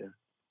challenge right there.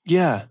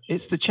 Yeah,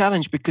 it's the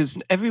challenge because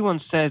everyone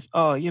says,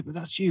 oh, yeah, but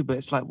that's you. But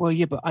it's like, well,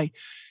 yeah, but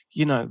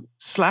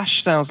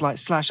Slash sounds like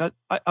Slash.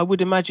 I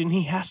would imagine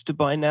he has to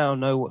by now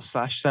know what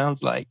Slash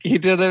sounds like. You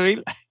know what I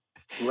mean?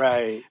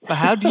 Right. But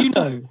how do you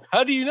know?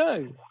 How do you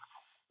know?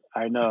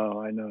 I know,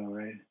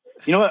 right?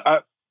 You know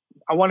what?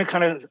 I want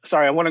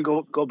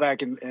to go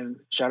back and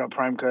shout out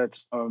Prime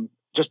Cuts.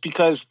 Just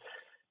because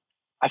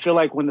I feel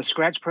like when the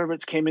Scratch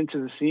Perverts came into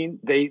the scene,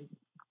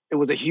 it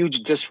was a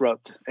huge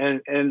disrupt.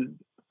 And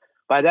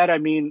by that I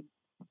mean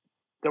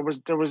there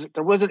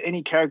wasn't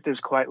any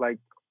characters quite like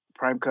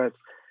Prime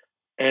Cuts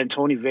and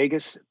Tony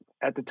Vegas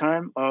at the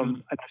time.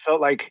 And I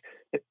felt like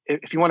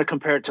if you want to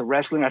compare it to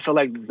wrestling, I felt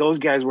like those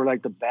guys were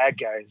like the bad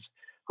guys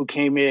who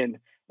came in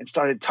and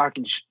started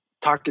talking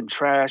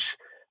trash,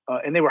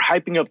 and they were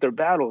hyping up their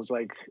battles,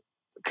 like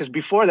because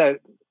before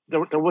that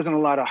there wasn't a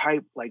lot of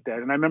hype like that.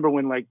 And I remember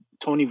when like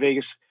Tony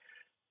Vegas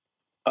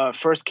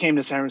first came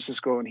to San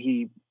Francisco, and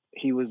he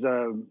was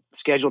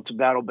scheduled to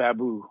battle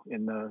Babu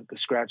in the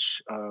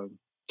scratch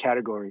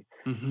category,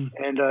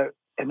 and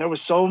there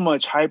was so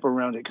much hype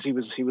around it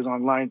because he was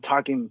online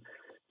talking,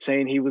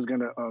 saying he was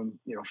gonna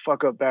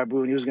fuck up Babu,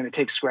 and he was gonna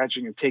take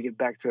scratching and take it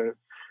back to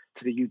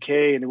the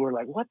UK. And we're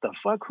like, what the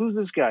fuck? Who's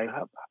this guy?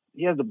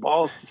 He has the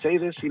balls to say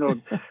this, you know?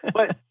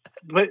 But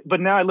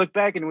now I look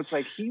back and it's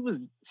like he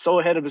was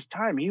so ahead of his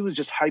time. He was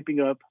just hyping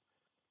up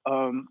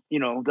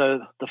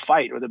the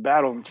fight or the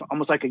battle. It's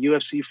almost like a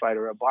UFC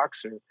fighter or a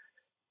boxer,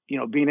 you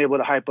know, being able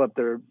to hype up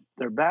their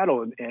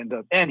battle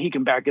and he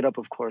can back it up,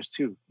 of course,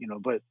 too, you know.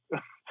 But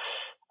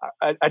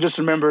I just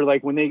remember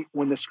like when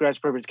the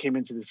Scratch Perverts came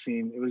into the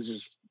scene,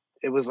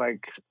 it was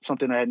like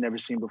something I had never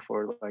seen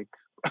before. Like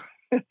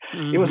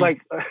it was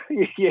like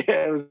yeah,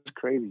 it was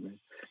crazy, man.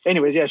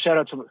 Anyways, yeah, shout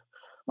out to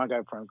my guy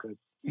Prime Cut.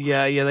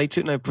 Yeah, they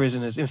took no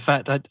prisoners. In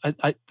fact,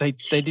 they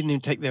didn't even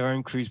take their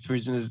own crew's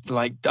prisoners.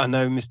 Like I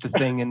know Mr.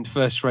 Thing and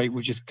First Rate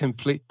were just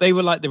complete. They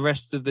were like the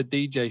rest of the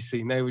DJ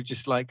scene. They were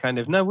just like kind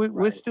of no,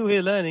 we're still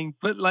here learning,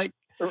 but like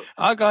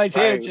our guys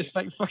here just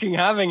like fucking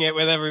having it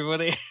with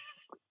everybody.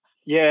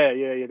 Yeah.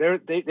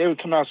 They would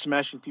come out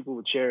smashing people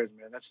with chairs,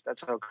 man.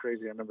 That's how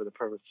crazy I remember the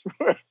Perverts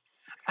were.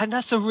 And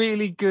that's a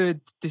really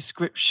good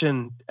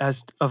description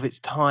of its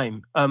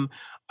time.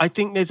 I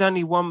think there's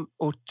only one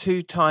or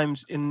two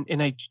times in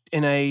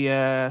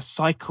a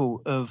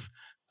cycle of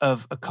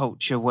a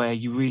culture where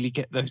you really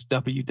get those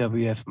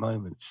WWF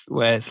moments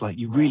where it's like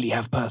you really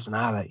have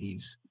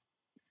personalities.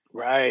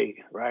 Right.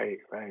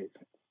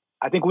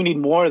 I think we need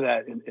more of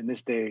that in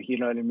this day. You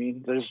know what I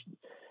mean?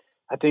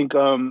 I think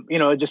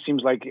it just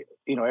seems like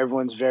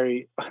everyone's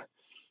very,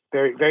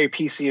 very, very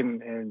PC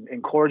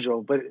and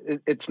cordial, but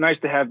it's nice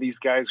to have these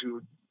guys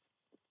who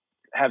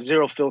have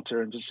zero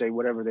filter and just say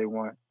whatever they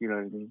want. You know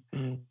what I mean?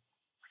 Mm.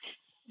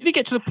 Did it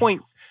get to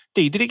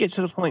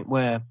the point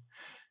where,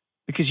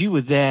 because you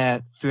were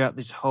there throughout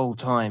this whole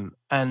time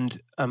and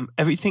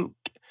everything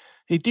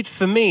it did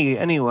for me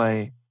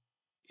anyway,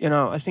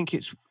 I think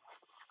it's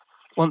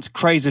once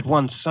Craze had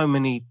won so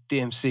many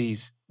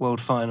DMCs world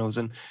finals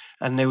and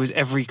there was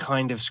every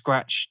kind of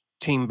scratch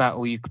team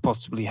battle you could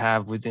possibly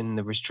have within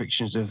the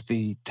restrictions of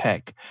the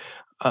tech,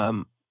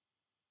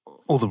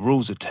 or the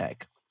rules of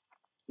tech.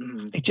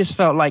 It just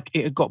felt like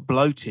it had got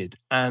bloated,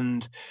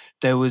 and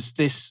there was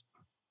this.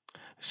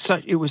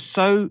 It was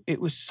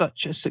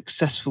such a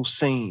successful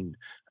scene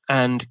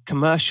and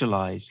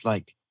commercialized.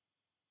 Like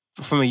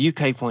from a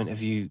UK point of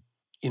view,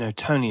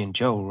 Tony and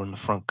Joel were on the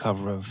front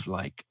cover of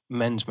like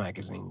men's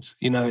magazines.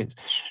 It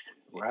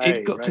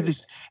got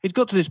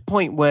to this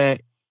point where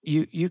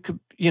you could,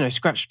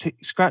 scratch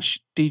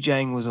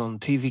DJing was on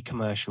TV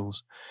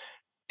commercials.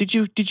 Did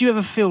you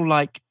ever feel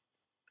like,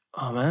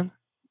 oh man,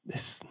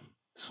 this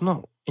is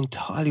not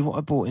entirely what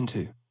I bought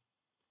into?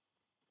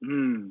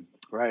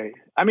 Right.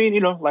 I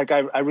mean, like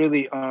I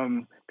really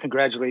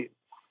congratulate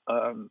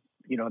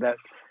that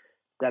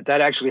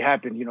actually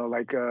happened.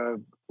 Like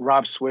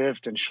Rob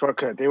Swift and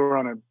Shortcut, they were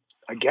on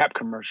a Gap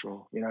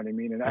commercial. You know what I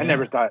mean? And I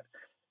never thought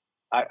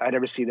I'd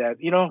ever see that.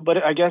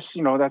 But I guess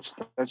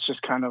that's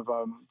just kind of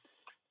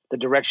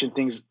direction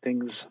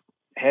things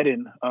head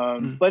in.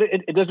 But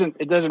it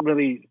doesn't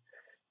really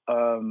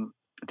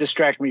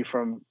distract me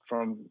from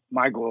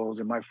my goals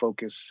and my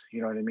focus.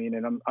 You know what I mean?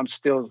 And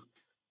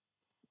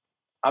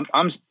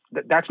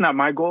that's not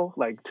my goal,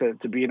 like to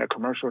be in a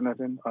commercial or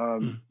nothing.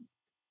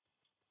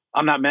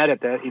 I'm not mad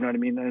at that, you know what I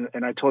mean?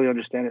 And I totally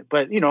understand it.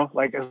 But, you know,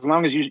 like as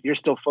long as you're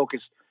still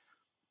focused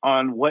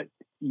on what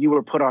you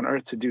were put on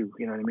earth to do,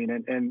 you know what I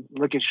mean? And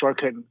look at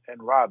Shortcut and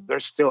Rob, they're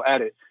still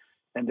at it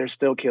and they're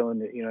still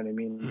killing it, you know what I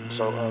mean?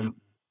 So,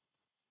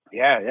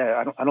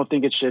 yeah, I don't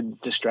think it should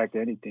distract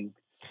anything.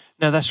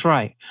 No, that's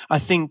right. I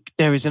think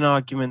there is an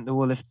argument that,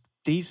 well, if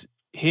these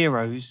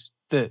heroes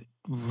that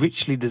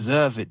richly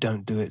deserve it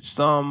don't do it,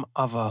 some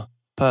other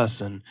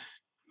person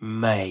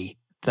may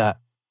that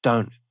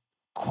don't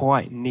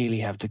quite nearly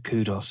have the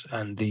kudos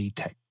and the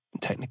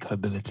technical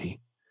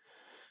ability.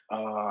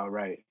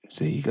 Right.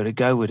 So you got to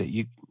go with it.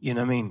 You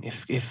know what I mean?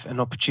 If an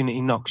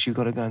opportunity knocks, you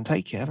got to go and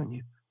take it, haven't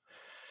you?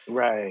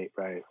 Right.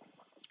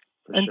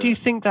 And sure. Do you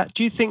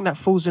think that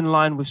falls in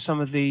line with some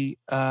of the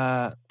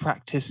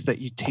practice that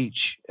you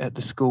teach at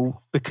the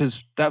school?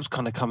 Because that was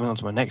kind of coming on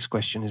to my next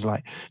question. Is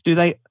like, do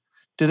they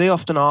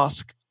often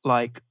ask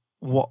like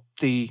what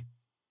the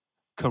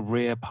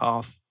career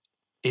path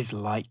is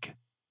like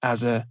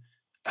as a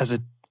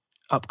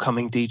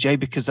upcoming DJ?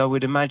 Because I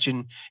would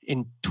imagine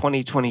in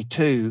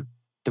 2022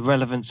 the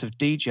relevance of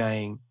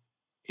DJing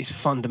is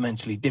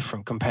fundamentally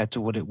different compared to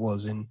what it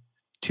was in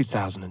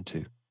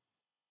 2002.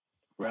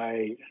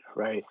 Right.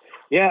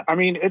 Yeah, I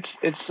mean it's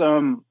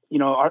you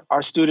know,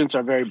 our students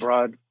are very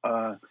broad,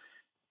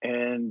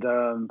 and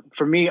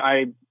for me,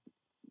 I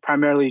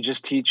primarily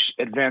just teach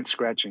advanced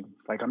scratching.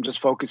 Like I'm just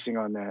focusing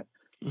on that.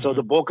 Mm-hmm. So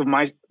the bulk of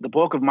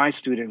my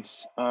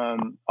students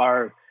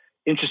are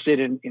interested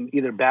in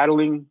either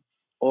battling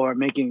or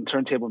making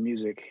turntable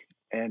music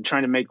and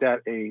trying to make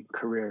that a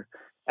career,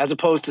 as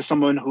opposed to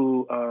someone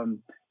who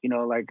you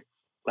know, like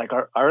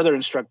our other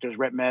instructors,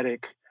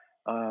 Retmatic,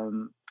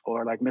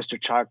 or like Mr.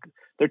 Chalk,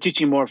 they're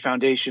teaching more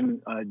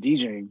foundation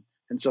DJing.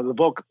 And so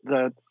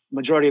the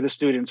majority of the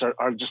students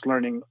are just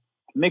learning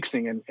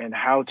mixing and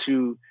how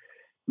to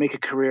make a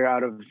career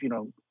out of, you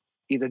know,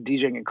 either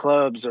DJing in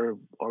clubs or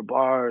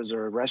bars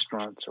or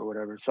restaurants or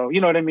whatever. So,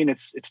 you know what I mean?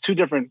 It's two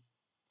different,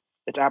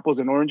 it's apples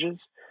and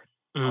oranges.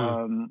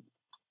 Yeah,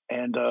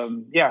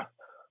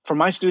 for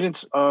my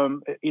students,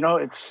 you know,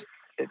 it's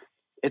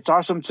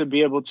awesome to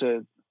be able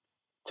to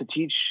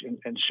teach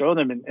and show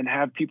them and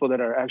have people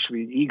that are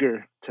actually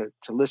eager to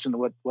listen to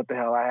what the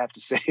hell I have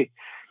to say,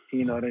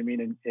 you know what I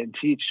mean, and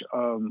teach.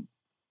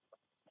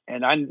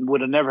 And I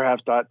would have never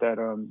have thought that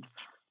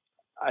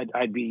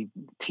I'd be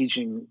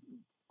teaching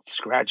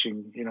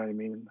scratching, you know what I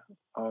mean,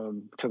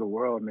 to the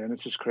world, man.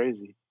 It's just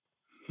crazy.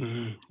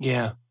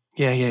 Yeah.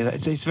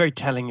 It's very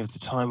telling of the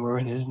time we're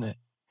in, isn't it?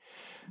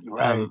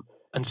 Right.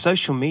 And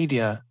social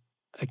media,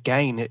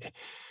 again,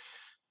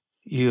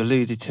 you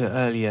alluded to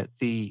earlier,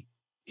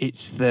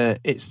 it's the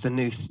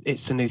new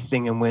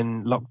thing. And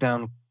when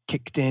lockdown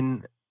kicked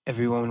in,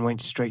 everyone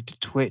went straight to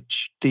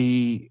Twitch.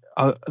 The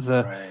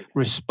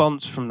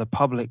response from the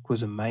public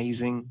was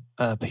amazing.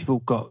 People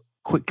got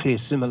quickly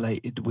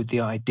assimilated with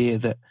the idea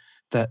that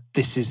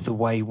this is the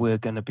way we're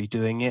going to be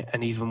doing it.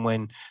 And even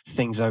when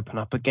things open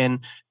up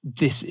again,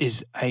 this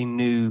is a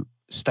new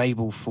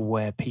stable for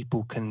where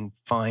people can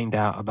find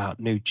out about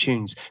new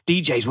tunes.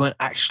 DJs weren't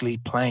actually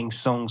playing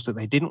songs that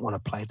they didn't want to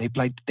play. They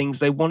played things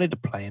they wanted to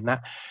play, and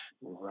that,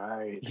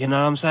 right. You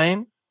know what I'm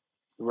saying?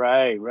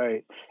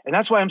 Right. And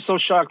that's why I'm so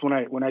shocked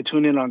when I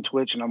tune in on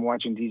Twitch and I'm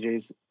watching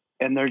DJs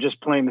and they're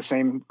just playing the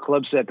same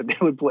club set that they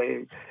would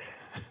play.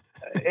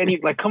 And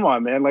like, come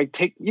on, man, like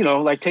take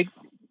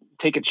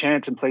a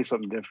chance and play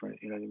something different.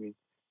 You know what I mean?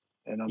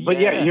 And but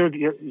yeah, you're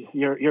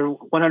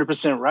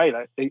 100% right.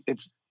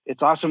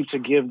 It's awesome to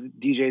give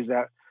DJs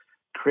that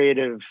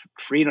creative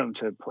freedom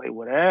to play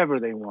whatever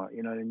they want,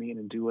 you know what I mean,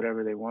 and do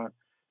whatever they want.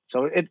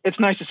 So it's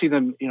nice to see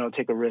them, you know,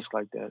 take a risk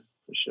like that,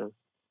 for sure.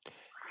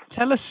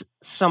 Tell us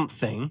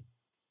something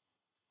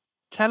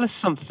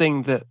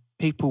that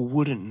people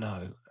wouldn't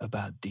know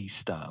about these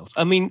styles.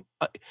 I mean,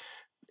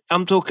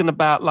 I'm talking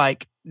about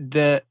like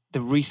the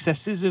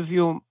recesses of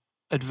your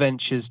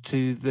adventures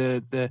to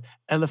the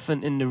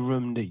elephant in the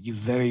room that you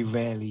very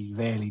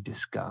rarely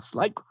discuss.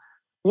 Like,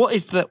 what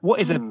is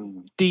a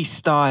D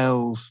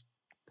styles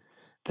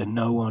that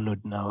no one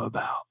would know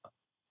about?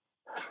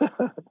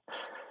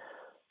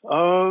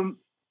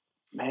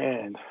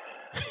 Man,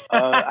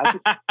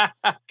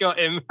 got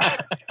him.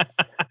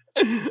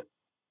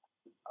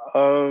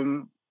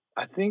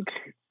 I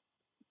think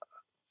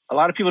a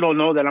lot of people don't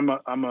know that I'm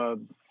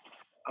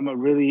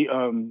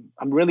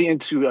really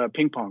into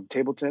ping pong,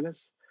 table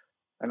tennis,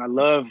 and I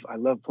love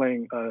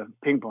playing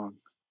ping pong,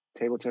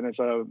 table tennis.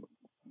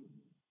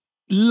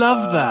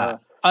 Love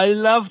that. I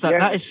love that. Yeah.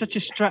 That is such a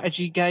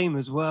strategy game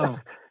as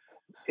well.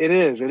 It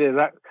is.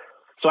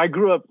 So I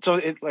grew up. So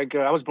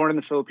I was born in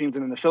the Philippines,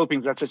 and in the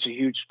Philippines, that's such a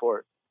huge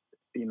sport,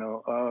 you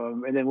know.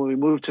 And then when we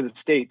moved to the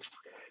States,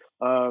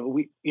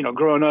 we, you know,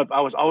 growing up,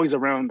 I was always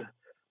around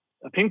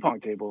a ping pong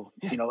table.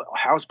 You know,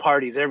 house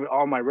parties.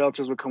 All my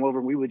relatives would come over,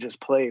 and we would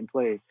just play and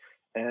play.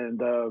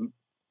 And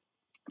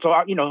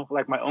so you know,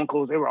 like my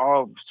uncles, they were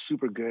all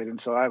super good. And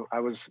so I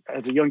was,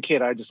 as a young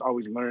kid, I just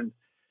always learned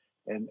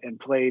and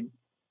played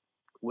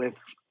with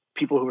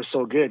people who were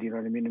so good. You know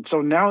what I mean? And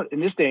so now in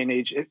this day and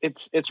age,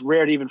 it's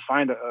rare to even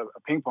find a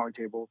ping pong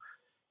table.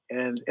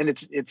 And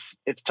it's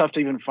tough to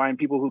even find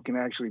people who can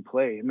actually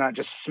play and not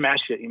just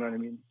smash it, you know what I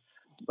mean?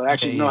 But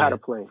actually know how to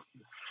play.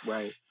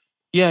 Right.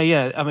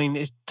 Yeah. I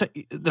mean,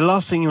 the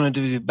last thing you want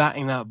to do is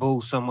batting that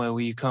ball somewhere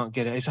where you can't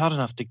get it. It's hard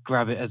enough to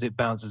grab it as it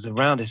bounces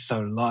around. It's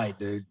so light,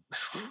 dude.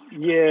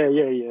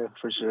 Yeah,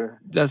 for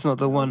sure. That's not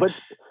the one. But,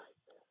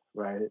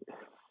 right.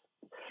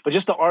 But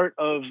just the art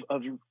of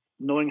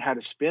knowing how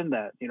to spin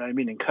that, you know what I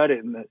mean, and cut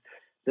it, and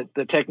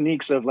the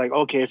techniques of like,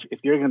 okay,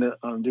 if you're going to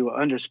do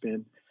an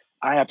underspin,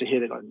 I have to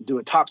hit it, do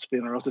a top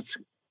spin, or else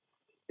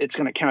it's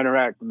going to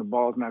counteract and the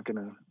ball's not going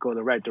to go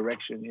the right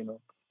direction, you know.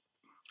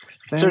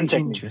 Very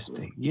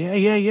interesting.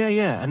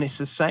 Yeah. And it's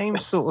the same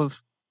sort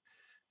of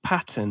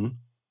pattern.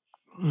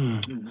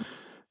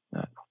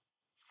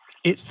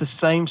 It's the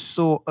same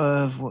sort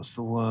of, what's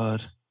the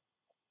word?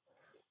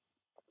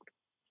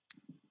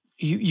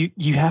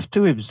 You have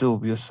to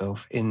absorb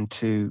yourself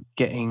into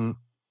getting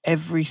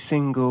every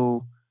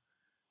single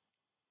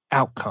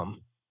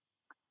outcome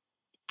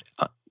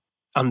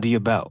under your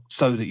belt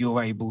so that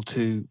you're able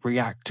to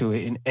react to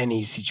it in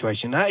any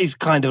situation. That is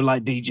kind of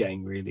like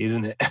DJing, really,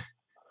 isn't it?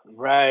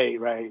 Right.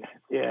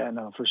 Yeah,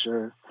 no, for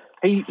sure.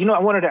 Hey, you know,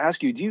 I wanted to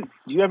ask you, do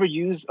you ever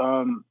use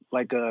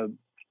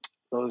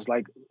those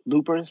like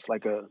loopers,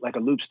 like a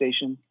loop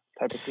station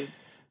type of thing?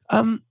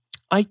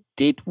 I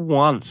did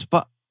once,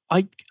 but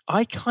I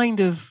kind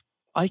of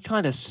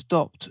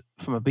stopped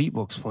from a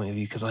beatbox point of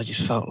view because I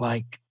just felt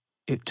like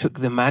it took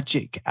the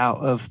magic out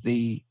of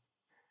the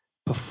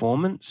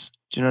performance.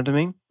 Do you know what I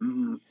mean?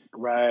 Mm-hmm.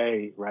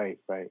 Right.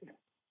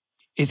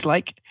 It's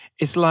like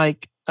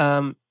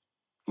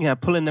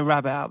pulling the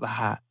rabbit out of the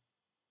hat.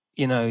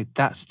 You know,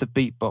 that's the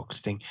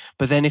beatbox thing.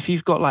 But then if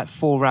you've got like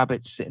 4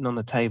 rabbits sitting on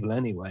the table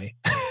anyway.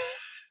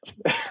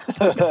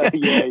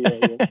 yeah.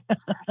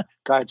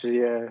 Gotcha.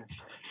 Yeah.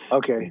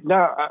 Okay.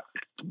 Now,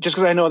 just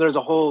because I know there's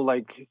a whole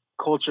like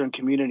culture and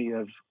community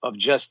of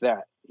just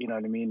that, you know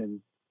what I mean,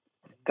 and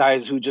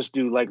guys who just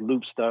do like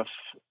loop stuff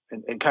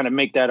and kind of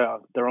make that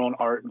their own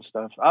art and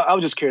stuff. I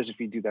was just curious if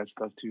you do that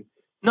stuff too.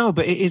 No,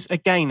 but it is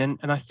again,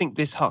 and I think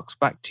this harks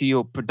back to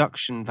your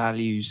production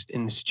values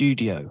in the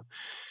studio.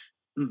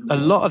 Mm-hmm. A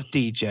lot of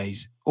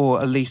DJs,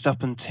 or at least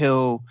up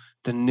until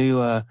the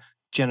newer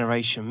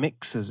generation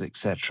mixers,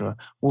 etc.,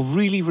 were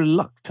really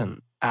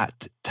reluctant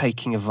at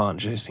taking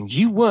advantage of those things.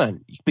 You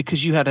weren't,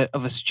 because you had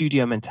a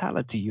studio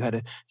mentality. You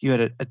had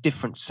a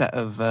different set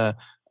of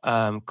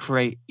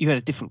you had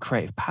a different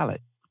creative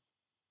palette.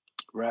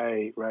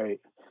 Right.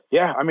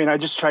 Yeah, I mean, I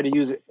just tried to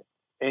use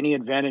any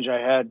advantage I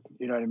had,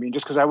 you know what I mean?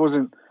 Just because I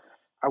wasn't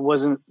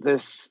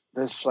this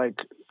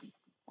like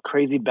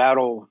crazy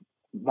battle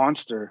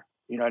monster,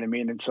 you know what I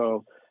mean? And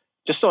so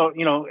just so,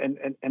 you know,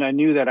 and I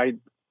knew that I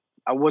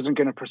wasn't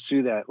going to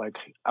pursue that. Like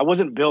I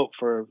wasn't built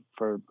for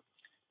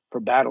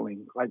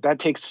battling. Like that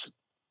takes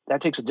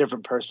a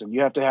different person.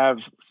 You have to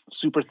have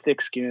super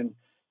thick skin,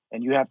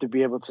 and you have to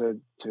be able to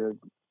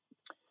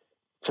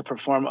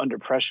perform under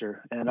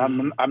pressure. And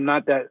I'm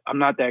not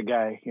that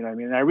guy, you know what I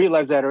mean? And I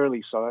realized that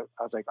early. So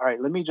I was like, all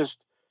right, let me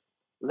just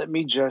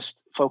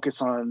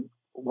focus on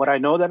what I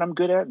know that I'm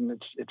good at. And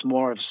it's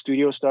more of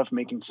studio stuff,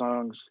 making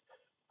songs.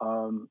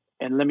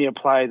 And let me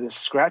apply this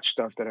scratch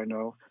stuff that I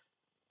know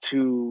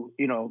to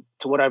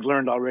what I've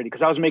learned already.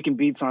 Cause I was making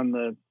beats on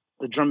the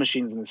drum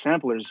machines and the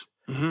samplers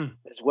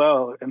as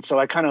well. And so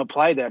I kind of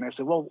applied that, and I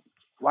said, well,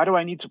 why do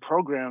I need to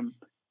program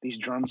these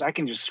drums? I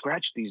can just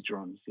scratch these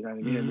drums. You know what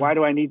I mean? And why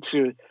do I need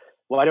to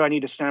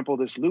sample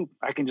this loop?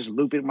 I can just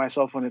loop it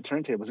myself on the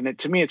turntables. And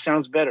to me, it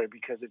sounds better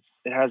because it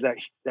has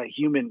that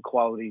human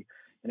quality,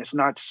 and it's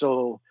not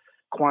so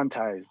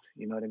quantized.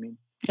 You know what I mean?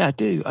 Yeah,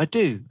 I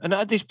do. And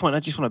at this point, I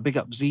just want to big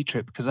up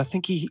Z-Trip, because I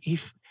think he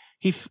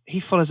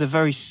follows a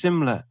very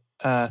similar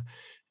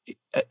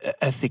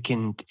ethic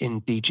in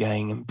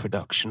DJing and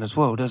production as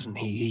well, doesn't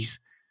he? He's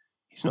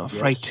not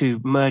afraid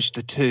to merge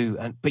the two,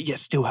 but yet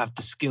still have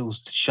the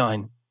skills to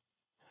shine.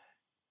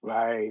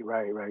 Right.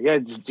 Yeah,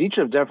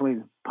 Z-Trip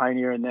definitely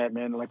pioneer in that,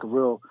 man. Like a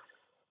real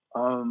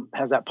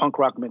has that punk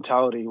rock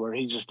mentality where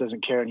he just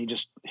doesn't care, and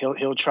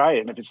he'll try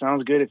it, and if it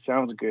sounds good, it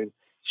sounds good.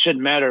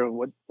 Shouldn't matter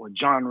what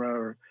genre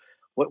or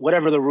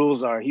whatever the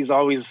rules are. He's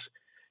always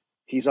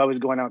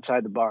going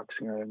outside the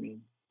box. You know what I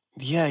mean?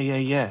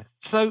 Yeah.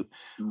 So,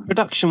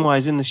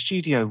 production-wise in the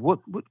studio, what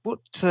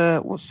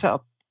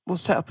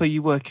setup are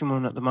you working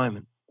on at the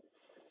moment?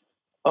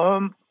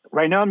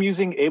 Right now I'm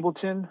using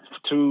Ableton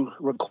to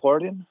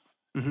record in.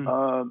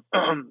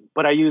 Mm-hmm.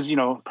 But I use,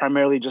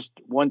 primarily just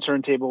one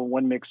turntable,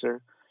 one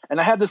mixer,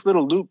 and I have this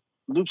little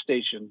loop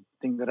station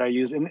thing that I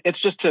use, and it's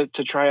just to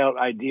try out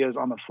ideas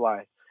on the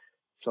fly.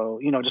 So,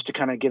 just to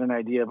kind of get an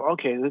idea of,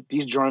 okay,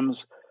 these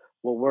drums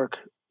will work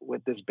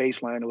with this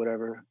bass line or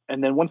whatever.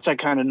 And then once I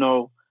kind of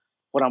know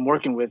what I'm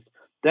working with,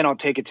 then I'll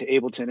take it to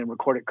Ableton and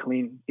record it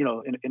clean, you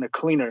know, in a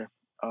cleaner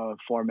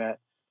format,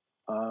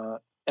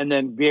 and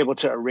then be able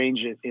to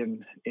arrange it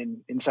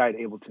inside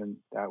Ableton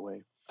that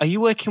way. Are you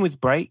working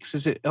with breaks?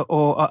 Is it,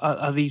 or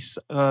are these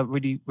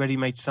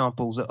ready-made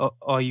samples? Or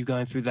are you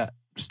going through that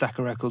stack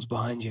of records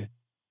behind you?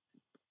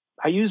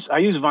 I use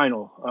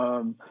vinyl.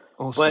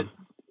 Awesome. But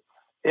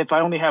if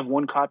I only have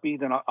one copy,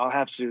 then I'll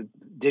have to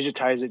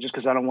digitize it just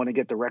because I don't want to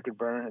get the record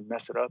burn and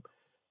mess it up.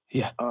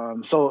 Yeah.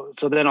 So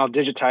then I'll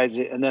digitize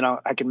it, and then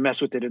I can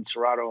mess with it in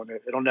Serato, and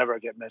it'll never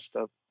get messed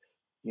up.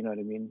 You know what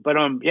I mean? But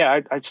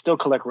yeah, I still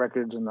collect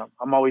records, and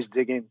I'm always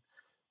digging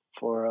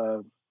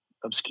for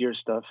obscure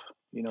stuff.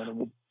 You know what I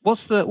mean?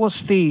 What's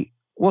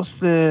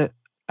the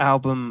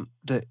album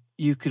that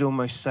you could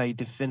almost say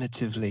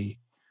definitively,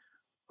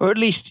 or at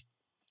least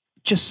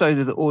just so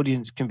that the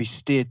audience can be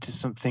steered to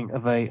something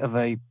of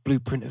a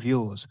blueprint of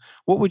yours?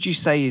 What would you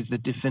say is the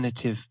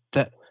definitive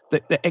that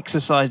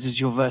exercises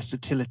your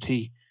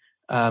versatility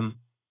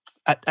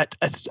at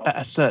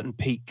a certain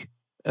peak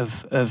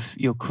of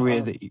your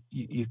career that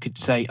you could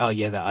say, oh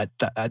yeah, that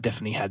I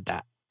definitely had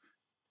that?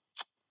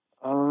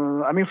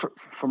 I mean,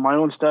 for my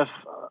own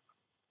stuff,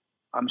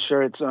 I'm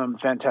sure it's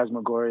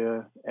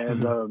Phantasmagoria,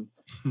 and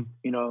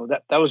you know,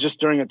 that was just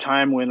during a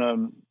time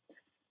when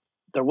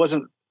there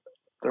wasn't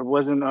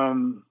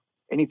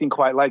anything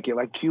quite like it.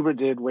 Like Cuba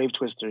did Wave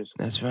Twisters.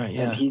 That's right.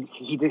 Yeah. And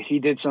he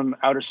did some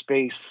outer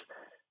space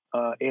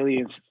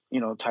aliens,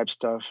 you know, type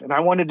stuff, and I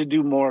wanted to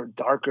do more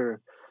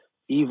darker,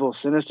 evil,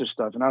 sinister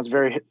stuff, and I was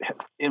very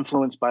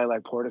influenced by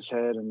like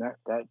Portishead and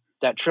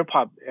that trip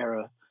hop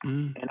era.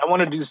 And I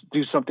wanted to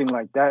do something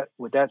like that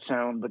with that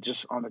sound, but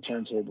just on the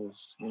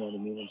turntables, you know what I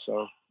mean? And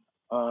so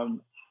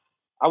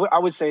I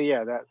would say,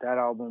 yeah, that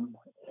album.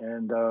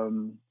 And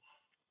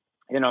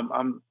you know,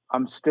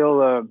 I'm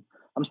still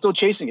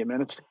chasing it, man.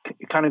 It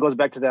kind of goes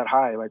back to that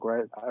high, like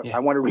where I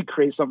want to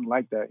recreate something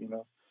like that, you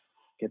know,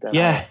 get that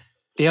high.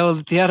 The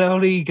old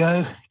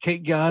ego.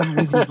 Keep going. I'm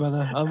with you,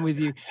 brother. I'm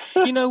with you.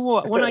 You know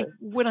what?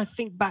 When I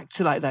think back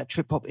to like that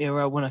trip hop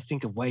era, when I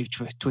think of Wave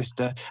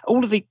Twister,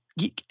 all of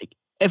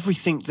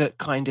everything that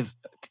kind of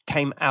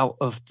came out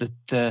of the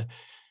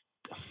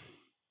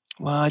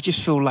well, I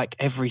just feel like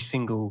every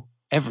single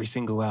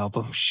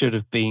album should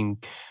have been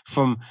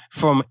from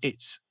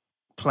its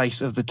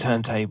place of the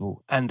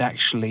turntable, and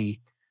actually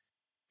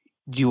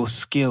your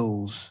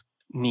skills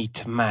need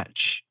to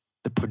match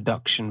the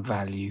production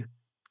value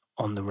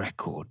on the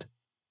record.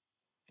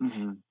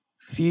 Mm-hmm.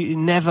 If you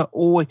never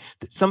always,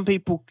 some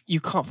people,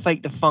 you can't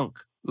fake the funk,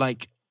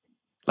 like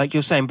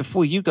you're saying,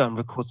 before you go and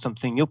record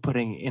something, you're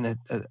putting in a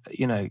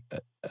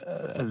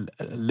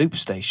loop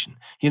station.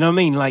 You know what I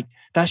mean? Like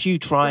that's you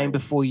trying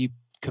before you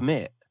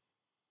commit.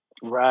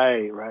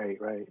 Right.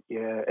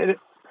 Yeah.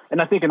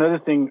 And I think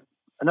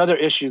another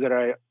issue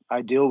that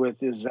I deal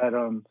with is that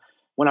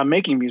when I'm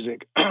making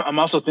music, I'm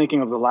also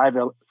thinking of the live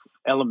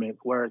element,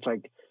 where it's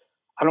like,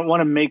 I don't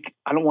want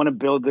to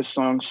build this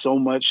song so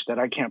much that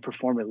I can't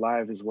perform it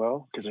live as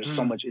well, because there's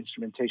so much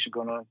instrumentation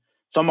going on.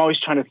 So I'm always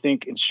trying to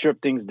think and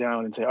strip things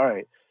down and say, all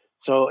right,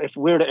 so if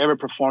we were to ever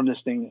perform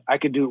this thing, I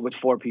could do it with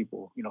 4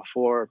 people, you know,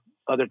 4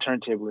 other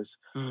turntablists.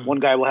 One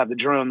guy will have the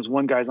drums,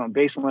 one guy's on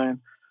bass line,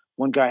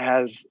 one guy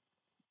has,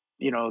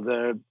 you know,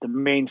 the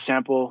main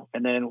sample,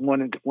 and then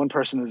one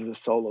person is the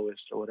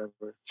soloist or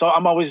whatever. So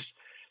I'm always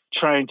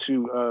trying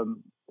to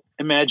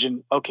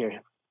imagine, okay,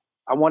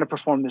 I want to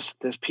perform this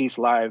piece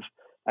live.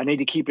 I need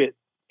to keep it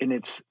in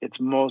its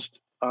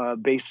most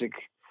basic,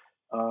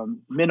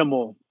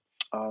 minimal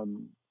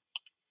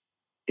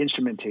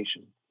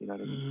instrumentation. You know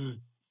what I mean?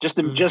 Just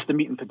the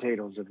meat and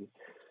potatoes of it.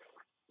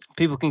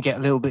 People can get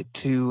a little bit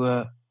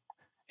too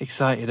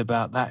excited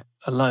about that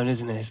alone,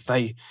 isn't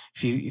it?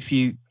 If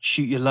you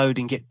shoot your load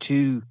and get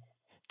too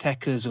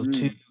techers or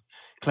too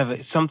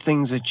clever, some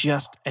things are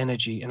just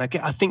energy, and I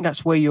think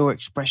that's where your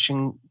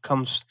expression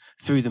comes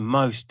through the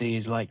most.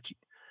 Is like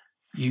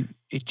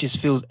it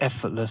just feels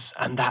effortless,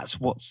 and that's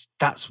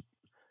the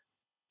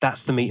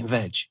meat and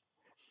veg.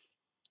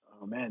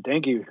 Oh man,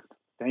 thank you.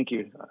 I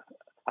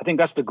think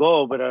that's the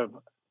goal, but I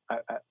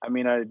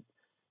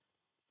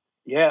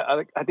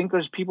think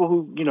there's people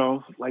who, you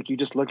know, like you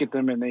just look at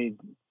them and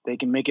they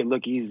can make it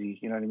look easy.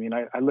 You know what I mean?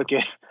 I look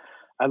at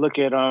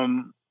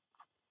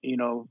you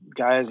know,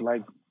 guys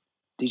like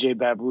DJ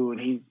Babu,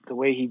 and the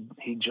way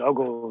he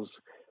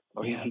juggles,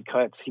 or he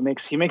cuts, he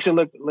makes it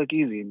look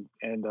easy.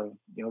 And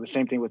you know, the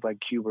same thing with like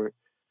Qbert.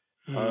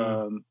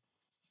 And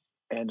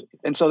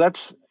so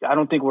that's, I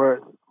don't think we're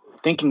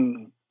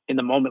thinking in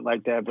the moment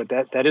like that, but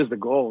that is the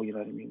goal, you know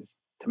what I mean? Is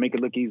to make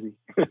it look easy.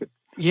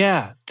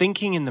 Yeah,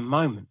 thinking in the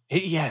moment.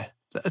 Yeah,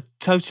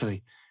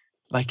 totally.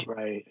 Like,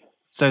 right.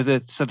 So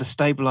the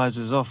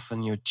stabilizer's off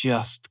and you're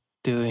just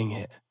doing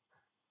it.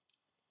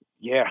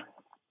 Yeah.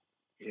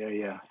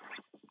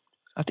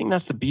 I think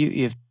that's the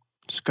beauty of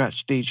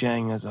scratch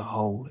DJing as a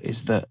whole,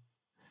 is that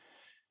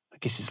I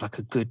guess it's like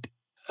a good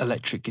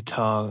electric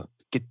guitarist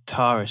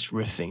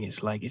riffing.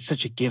 It's like, it's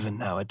such a given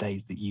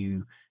nowadays that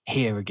you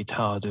hear a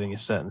guitar doing a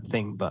certain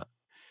thing, but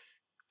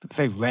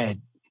very rare,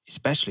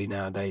 especially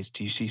nowadays,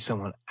 do you see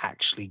someone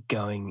actually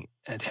going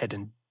ahead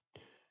and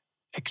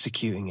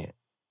executing it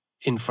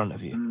in front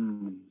of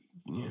you.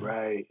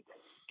 Right.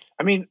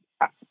 I mean,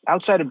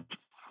 outside of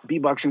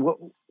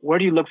beatboxing, where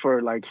do you look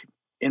for like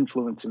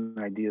influence and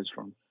ideas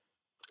from?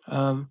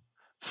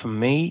 For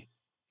me,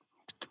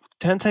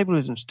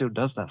 turntablism still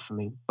does that for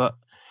me, but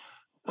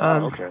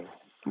okay.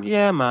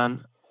 Yeah,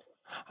 man.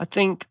 I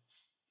think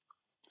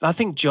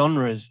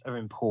genres are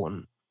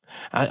important,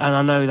 and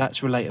I know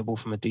that's relatable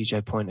from a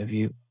DJ point of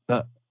view.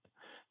 But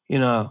you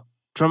know,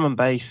 drum and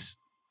bass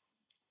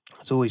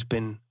has always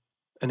been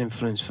an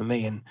influence for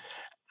me,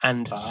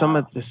 and some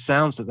of the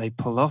sounds that they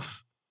pull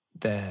off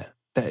there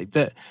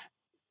that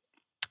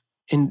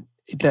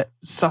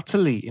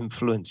subtly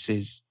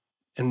influences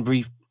and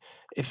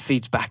it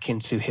feeds back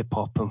into hip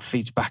hop and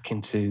feeds back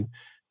into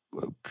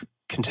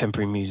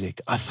contemporary music.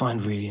 I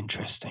find really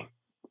interesting.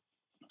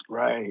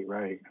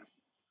 Right.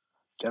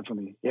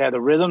 Definitely. Yeah,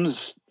 the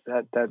rhythms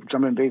that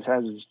drum and bass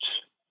has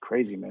is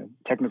crazy, man.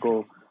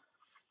 Technical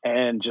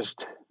and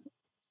just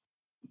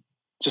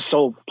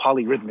so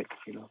polyrhythmic,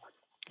 you know.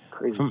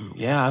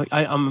 Crazy.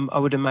 I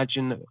would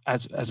imagine that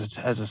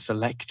as a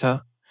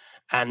selector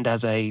and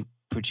as a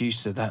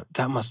producer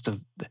that must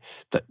have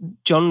that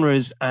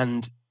genres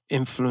and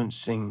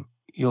influencing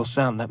your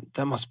sound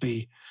that must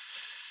be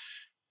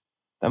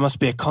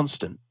a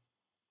constant.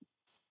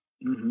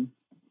 Mm-hmm.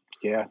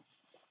 Yeah,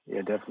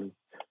 definitely.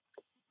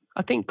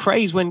 I think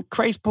Craze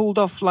pulled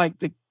off like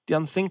the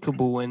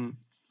unthinkable when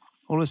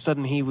all of a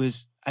sudden he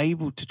was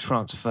able to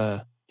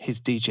transfer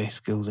his DJ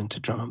skills into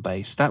drum and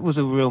bass. That was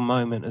a real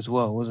moment as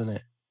well, wasn't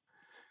it?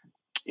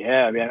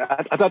 Yeah, man.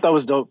 I thought that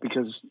was dope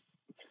because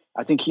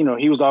I think, you know,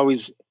 he was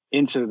always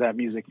into that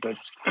music, but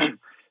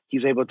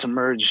he's able to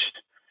merge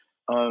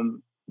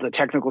the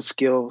technical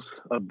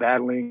skills of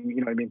battling, you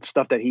know what I mean,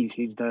 stuff that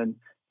he's done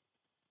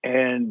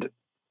and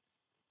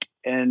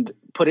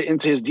put it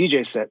into his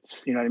DJ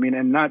sets, you know what I mean,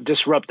 and not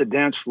disrupt the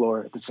dance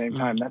floor at the same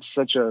time. That's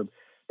such a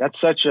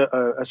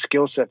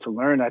skill set to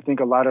learn. I think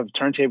a lot of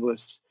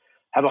turntablists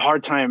have a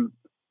hard time,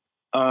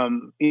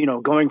 you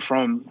know, going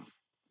from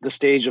the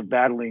stage of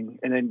battling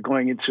and then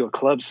going into a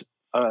club's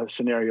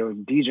scenario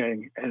and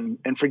DJing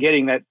and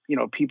forgetting that, you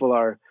know, people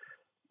are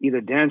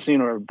either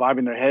dancing or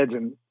bobbing their heads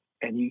and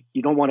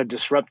you don't want to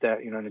disrupt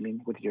that, you know what I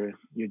mean, with your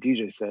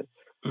DJ set.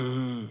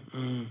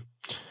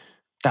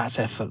 That's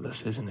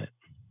effortless, isn't it?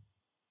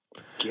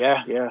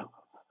 Yeah.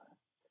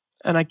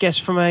 And I guess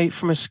from a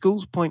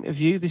school's point of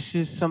view, this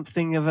is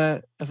something of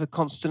a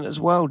constant as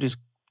well. Just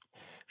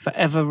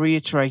forever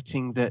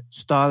reiterating that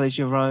style is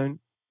your own.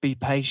 Be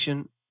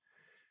patient.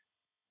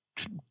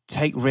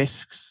 Take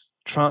risks.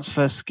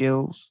 Transfer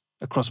skills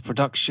across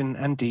production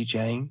and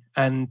DJing,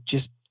 and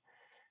just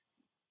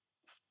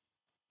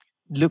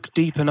look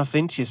deep enough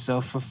into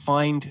yourself and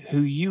find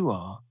who you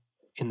are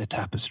in the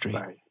tapestry.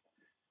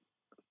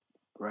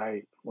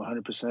 Right.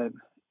 100%.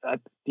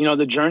 You know,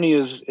 the journey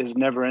is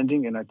never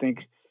ending, and I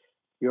think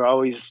you're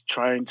always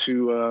trying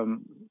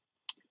to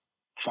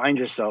find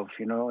yourself,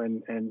 you know,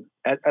 and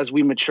as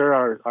we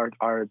mature,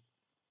 our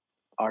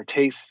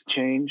tastes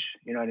change,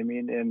 you know what I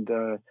mean,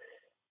 and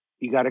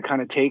you got to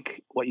kind of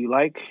take what you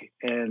like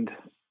and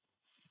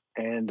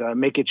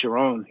make it your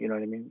own, you know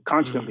what I mean,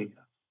 constantly.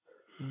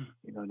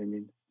 You know what I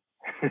mean?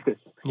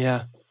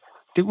 Yeah.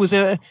 Was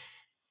there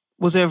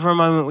ever a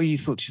moment where you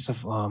thought to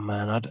yourself, "Oh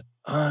man, I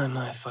don't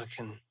know if I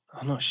can.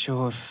 I'm not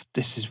sure if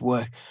this is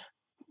work.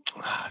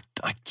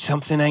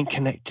 Something ain't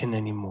connecting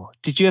anymore."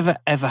 Did you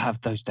ever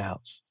have those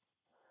doubts?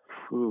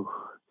 Ooh.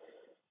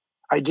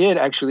 I did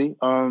actually.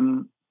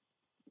 So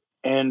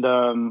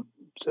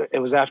it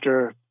was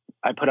after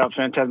I put out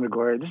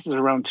Phantasmagoria. This is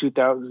around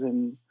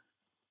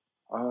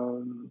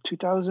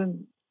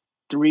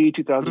 2003,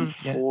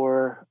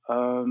 2004.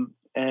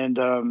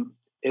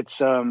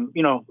 It's, you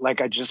know, like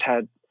I just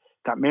got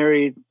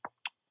married,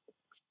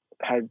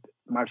 had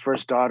my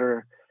first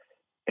daughter,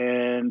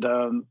 and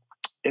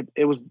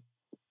it was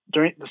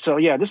during, so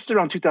yeah, this is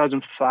around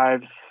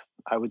 2005,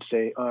 I would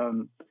say. I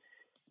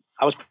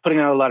was putting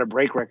out a lot of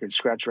break records,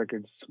 scratch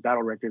records,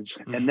 battle records.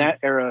 And that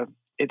era,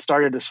 it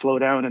started to slow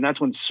down. And that's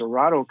when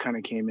Serato kind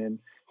of came in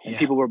and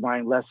people were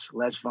buying less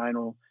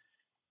vinyl.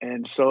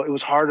 And so it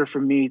was harder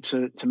for me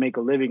to make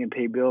a living and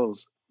pay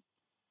bills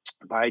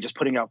by just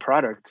putting out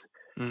product.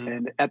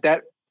 And at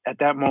that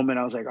moment,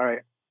 I was like, all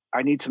right,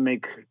 I need to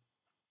make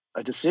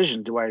a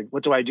decision.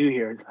 What do I do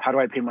here? How do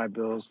I pay my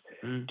bills?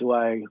 Do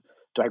I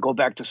go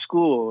back to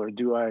school, or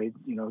do I,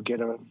 you know, get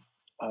a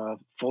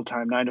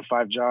full-time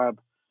 9-to-5 job?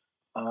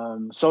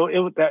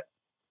 So that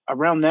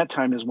around that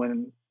time is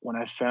when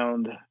I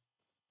found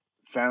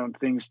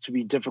things to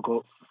be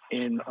difficult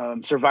in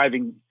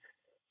surviving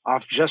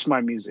off just my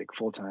music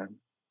full-time.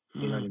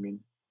 You know what I mean?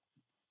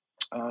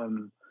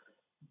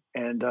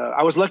 And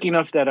I was lucky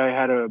enough that I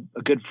had a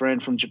good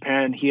friend from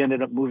Japan. He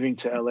ended up moving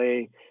to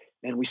LA,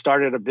 and we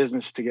started a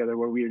business together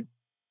where we were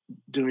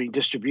doing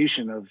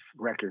distribution of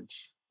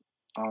records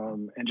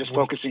and just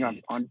focusing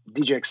on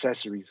DJ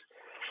accessories.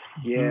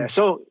 Yeah.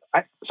 So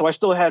I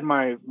still had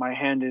my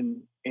hand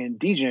in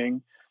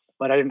DJing,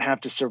 but I didn't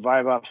have to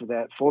survive off of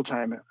that full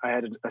time. I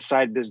had a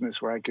side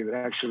business where I could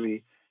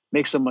actually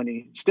make some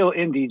money, still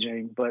in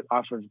DJing, but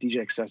off of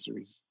DJ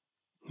accessories.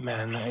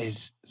 Man, that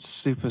is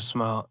super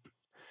smart.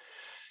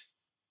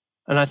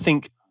 And I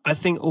think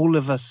all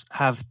of us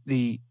have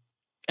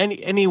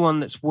anyone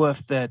that's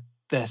worth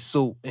their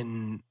salt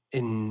in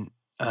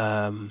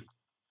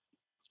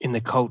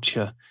the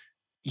culture,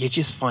 you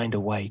just find a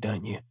way,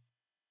 don't you?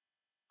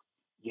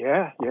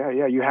 Yeah.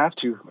 You have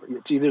to.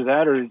 It's either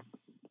that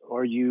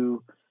or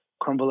you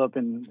crumble up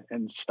and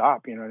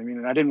stop. You know what I mean?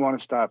 And I didn't want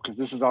to stop because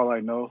this is all I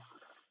know.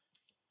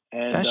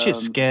 And that shit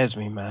scares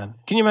me, man.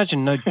 Can you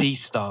imagine no D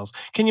styles?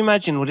 Can you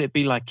imagine what it'd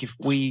be like if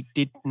we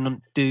did not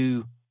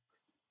do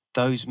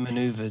those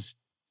maneuvers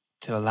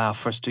to allow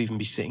for us to even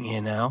be sitting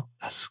here now?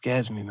 That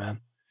scares me, man.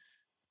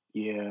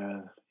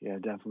 Yeah,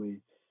 definitely.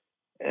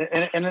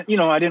 And you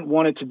know, I didn't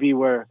want it to be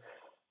where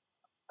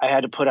I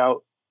had to put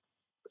out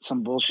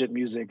some bullshit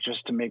music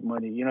just to make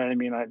money. You know what I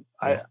mean?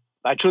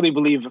 I truly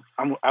believe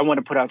I want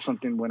to put out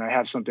something when I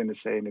have something to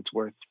say and it's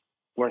worth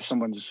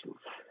someone's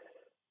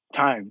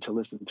time to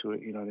listen to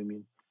it. You know what I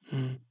mean?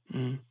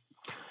 Mm-hmm.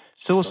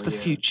 So what's the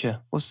future?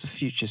 What's the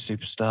future,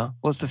 superstar?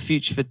 What's the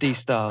future for D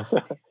Styles?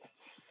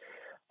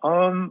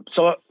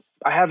 So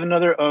I have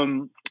another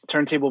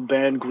turntable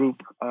band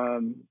group.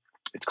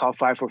 It's called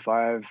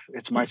 545.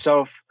 It's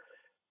myself,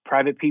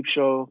 Private Peep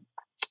Show,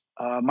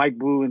 Mike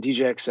Boo, and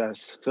DJ XS.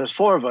 So there's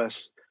 4 of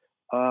us.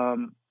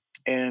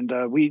 And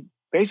we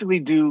basically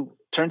do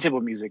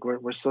turntable music.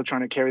 We're still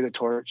trying to carry the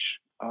torch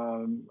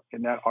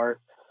in that art.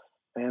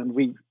 And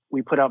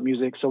we put out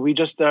music. So we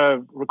just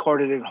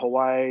recorded in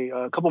Hawaii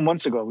a couple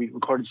months ago. We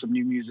recorded some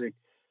new music.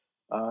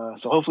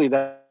 So hopefully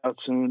that's out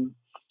soon.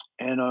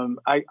 And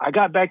I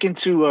got back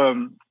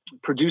into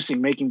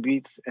producing, making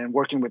beats, and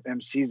working with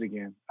MCs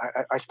again.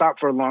 I stopped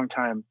for a long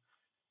time.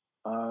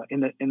 In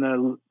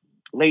the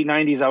late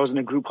 90s, I was in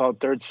a group called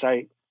Third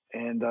Sight,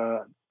 and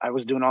I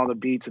was doing all the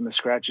beats and the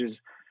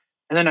scratches.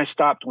 And then I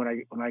stopped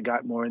when I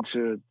got more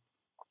into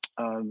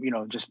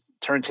just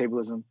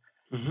turntablism.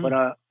 Mm-hmm. But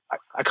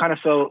I kind of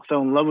fell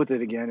in love with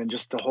it again, and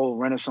just the whole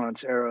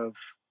Renaissance era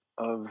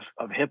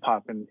of hip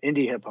hop and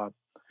indie hip hop.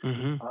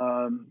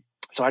 Mm-hmm.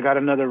 So I got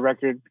another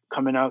record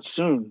coming out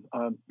soon,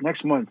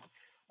 next month,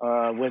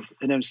 with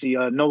an MC,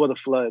 Noah the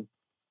Flood,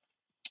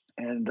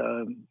 and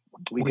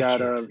we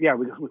got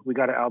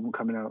an album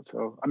coming out.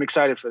 So I'm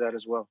excited for that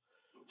as well.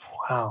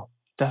 Wow,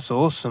 that's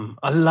awesome!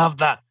 I love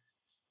that.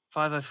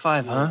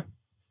 505, huh?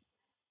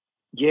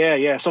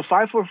 Yeah. So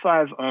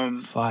 545.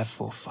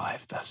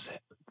 545. That's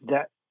it.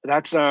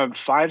 That's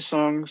 5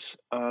 songs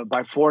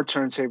by 4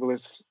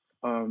 turntablists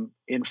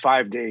in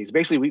 5 days.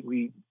 Basically,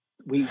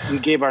 we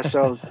gave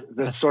ourselves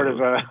this sort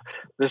awesome. Of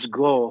this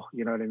goal.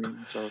 You know what I mean?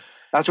 So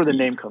that's where the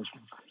name comes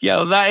from.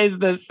 Yo, that is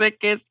the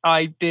sickest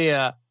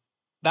idea.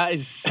 That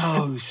is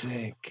so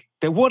sick.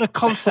 What a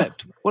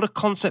concept! What a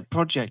concept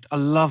project. I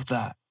love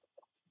that.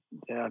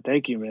 Yeah,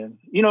 thank you, man.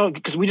 You know,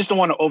 because we just don't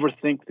want to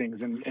overthink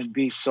things and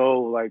be so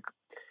like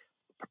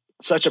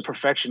such a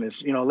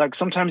perfectionist. You know, like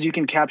sometimes you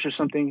can capture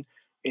something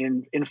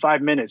in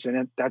 5 minutes,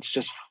 and that's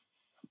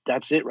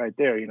it right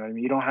there. You know what I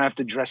mean? You don't have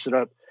to dress it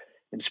up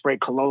and spray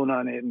cologne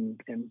on it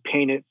and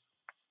paint it,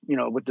 you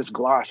know, with this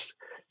gloss.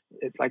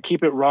 Like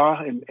keep it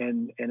raw,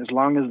 and as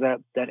long as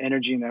that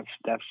energy and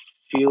that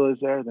feel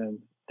is there, then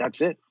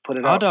that's it. Put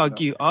it out.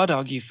 I'd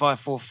argue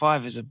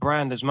 545 is a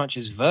brand as much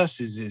as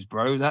Versus is,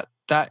 bro. That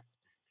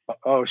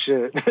oh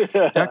shit.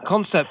 That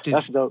concept is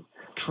that's dope.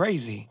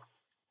 Crazy.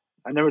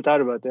 I never thought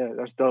about that.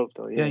 That's dope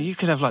though. Yeah, you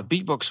could have like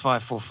beatbox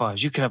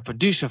 545s. You could have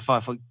producer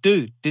 545.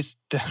 Dude, this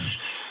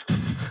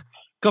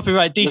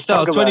copyright D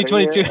Styles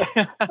 2022.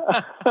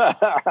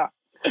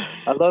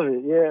 I love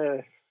it.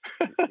 Yeah.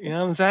 You know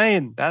what I'm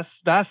saying?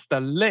 That's the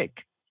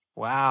lick.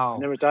 Wow. I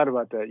never thought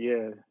about that.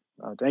 Yeah.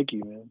 Thank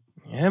you, man.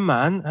 Yeah,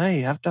 man.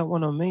 Hey, have that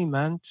one on me,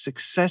 man.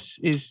 Success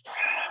is,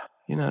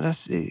 you know,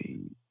 that's it.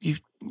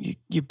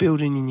 You're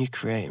building and you're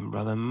creating,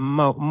 brother.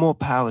 More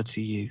power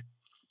to you.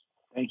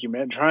 Thank you,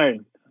 man. I'm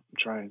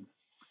trying.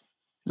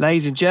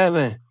 Ladies and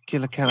gentlemen,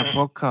 Killa Kela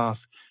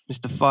podcast,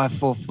 Mr.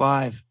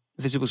 545,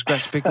 Ivisibl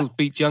Skratch Piklz,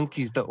 Beat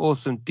Junkies, the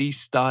awesome D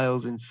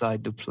Styles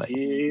inside the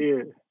place.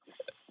 Yeah.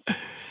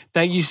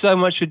 Thank you so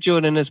much for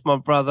joining us, my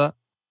brother.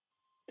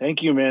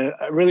 Thank you, man.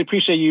 I really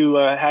appreciate you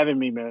having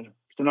me, man.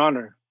 It's an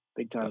honor.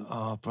 Big time.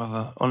 Oh,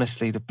 brother.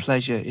 Honestly, the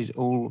pleasure is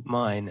all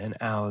mine and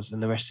ours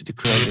and the rest of the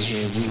crew over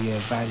here. We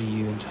value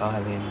you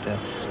entirely, and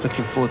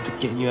looking forward to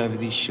getting you over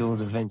these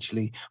shores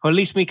eventually, or at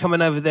least me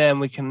coming over there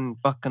and we can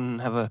buck and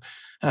have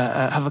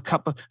a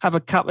cup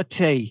of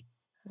tea.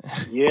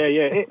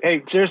 Yeah.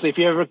 Hey, seriously, if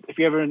you're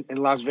ever in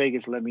Las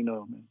Vegas, let me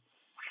know, man.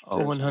 Oh,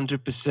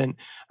 100%.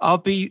 I'll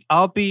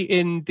be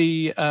in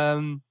the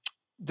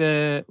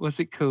what's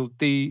it called?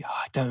 I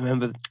don't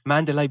remember.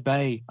 Mandalay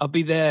Bay. I'll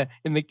be there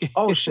in the.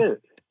 Oh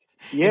shit.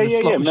 Yeah.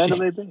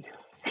 Mandalay Bay.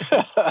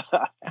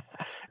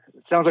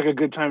 Sounds like a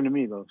good time to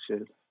me, though.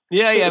 Shit.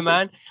 Yeah,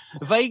 man.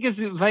 Vegas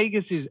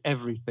is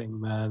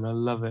everything, man. I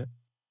love it.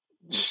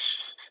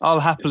 I'll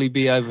happily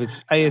be over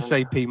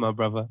ASAP, my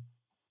brother.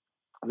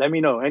 Let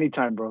me know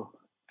anytime, bro.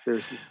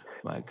 Seriously.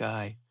 My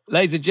guy.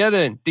 Ladies and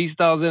gentlemen,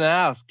 D-Styles in the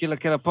house. Killa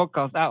Kela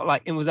podcast out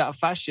like it was out of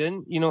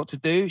fashion. You know what to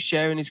do.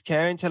 Sharing is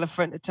caring. Tell a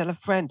friend to tell a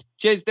friend.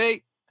 Cheers,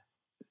 D.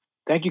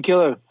 Thank you,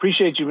 Killa.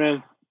 Appreciate you,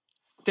 man.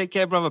 Take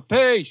care, brother.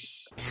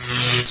 Peace.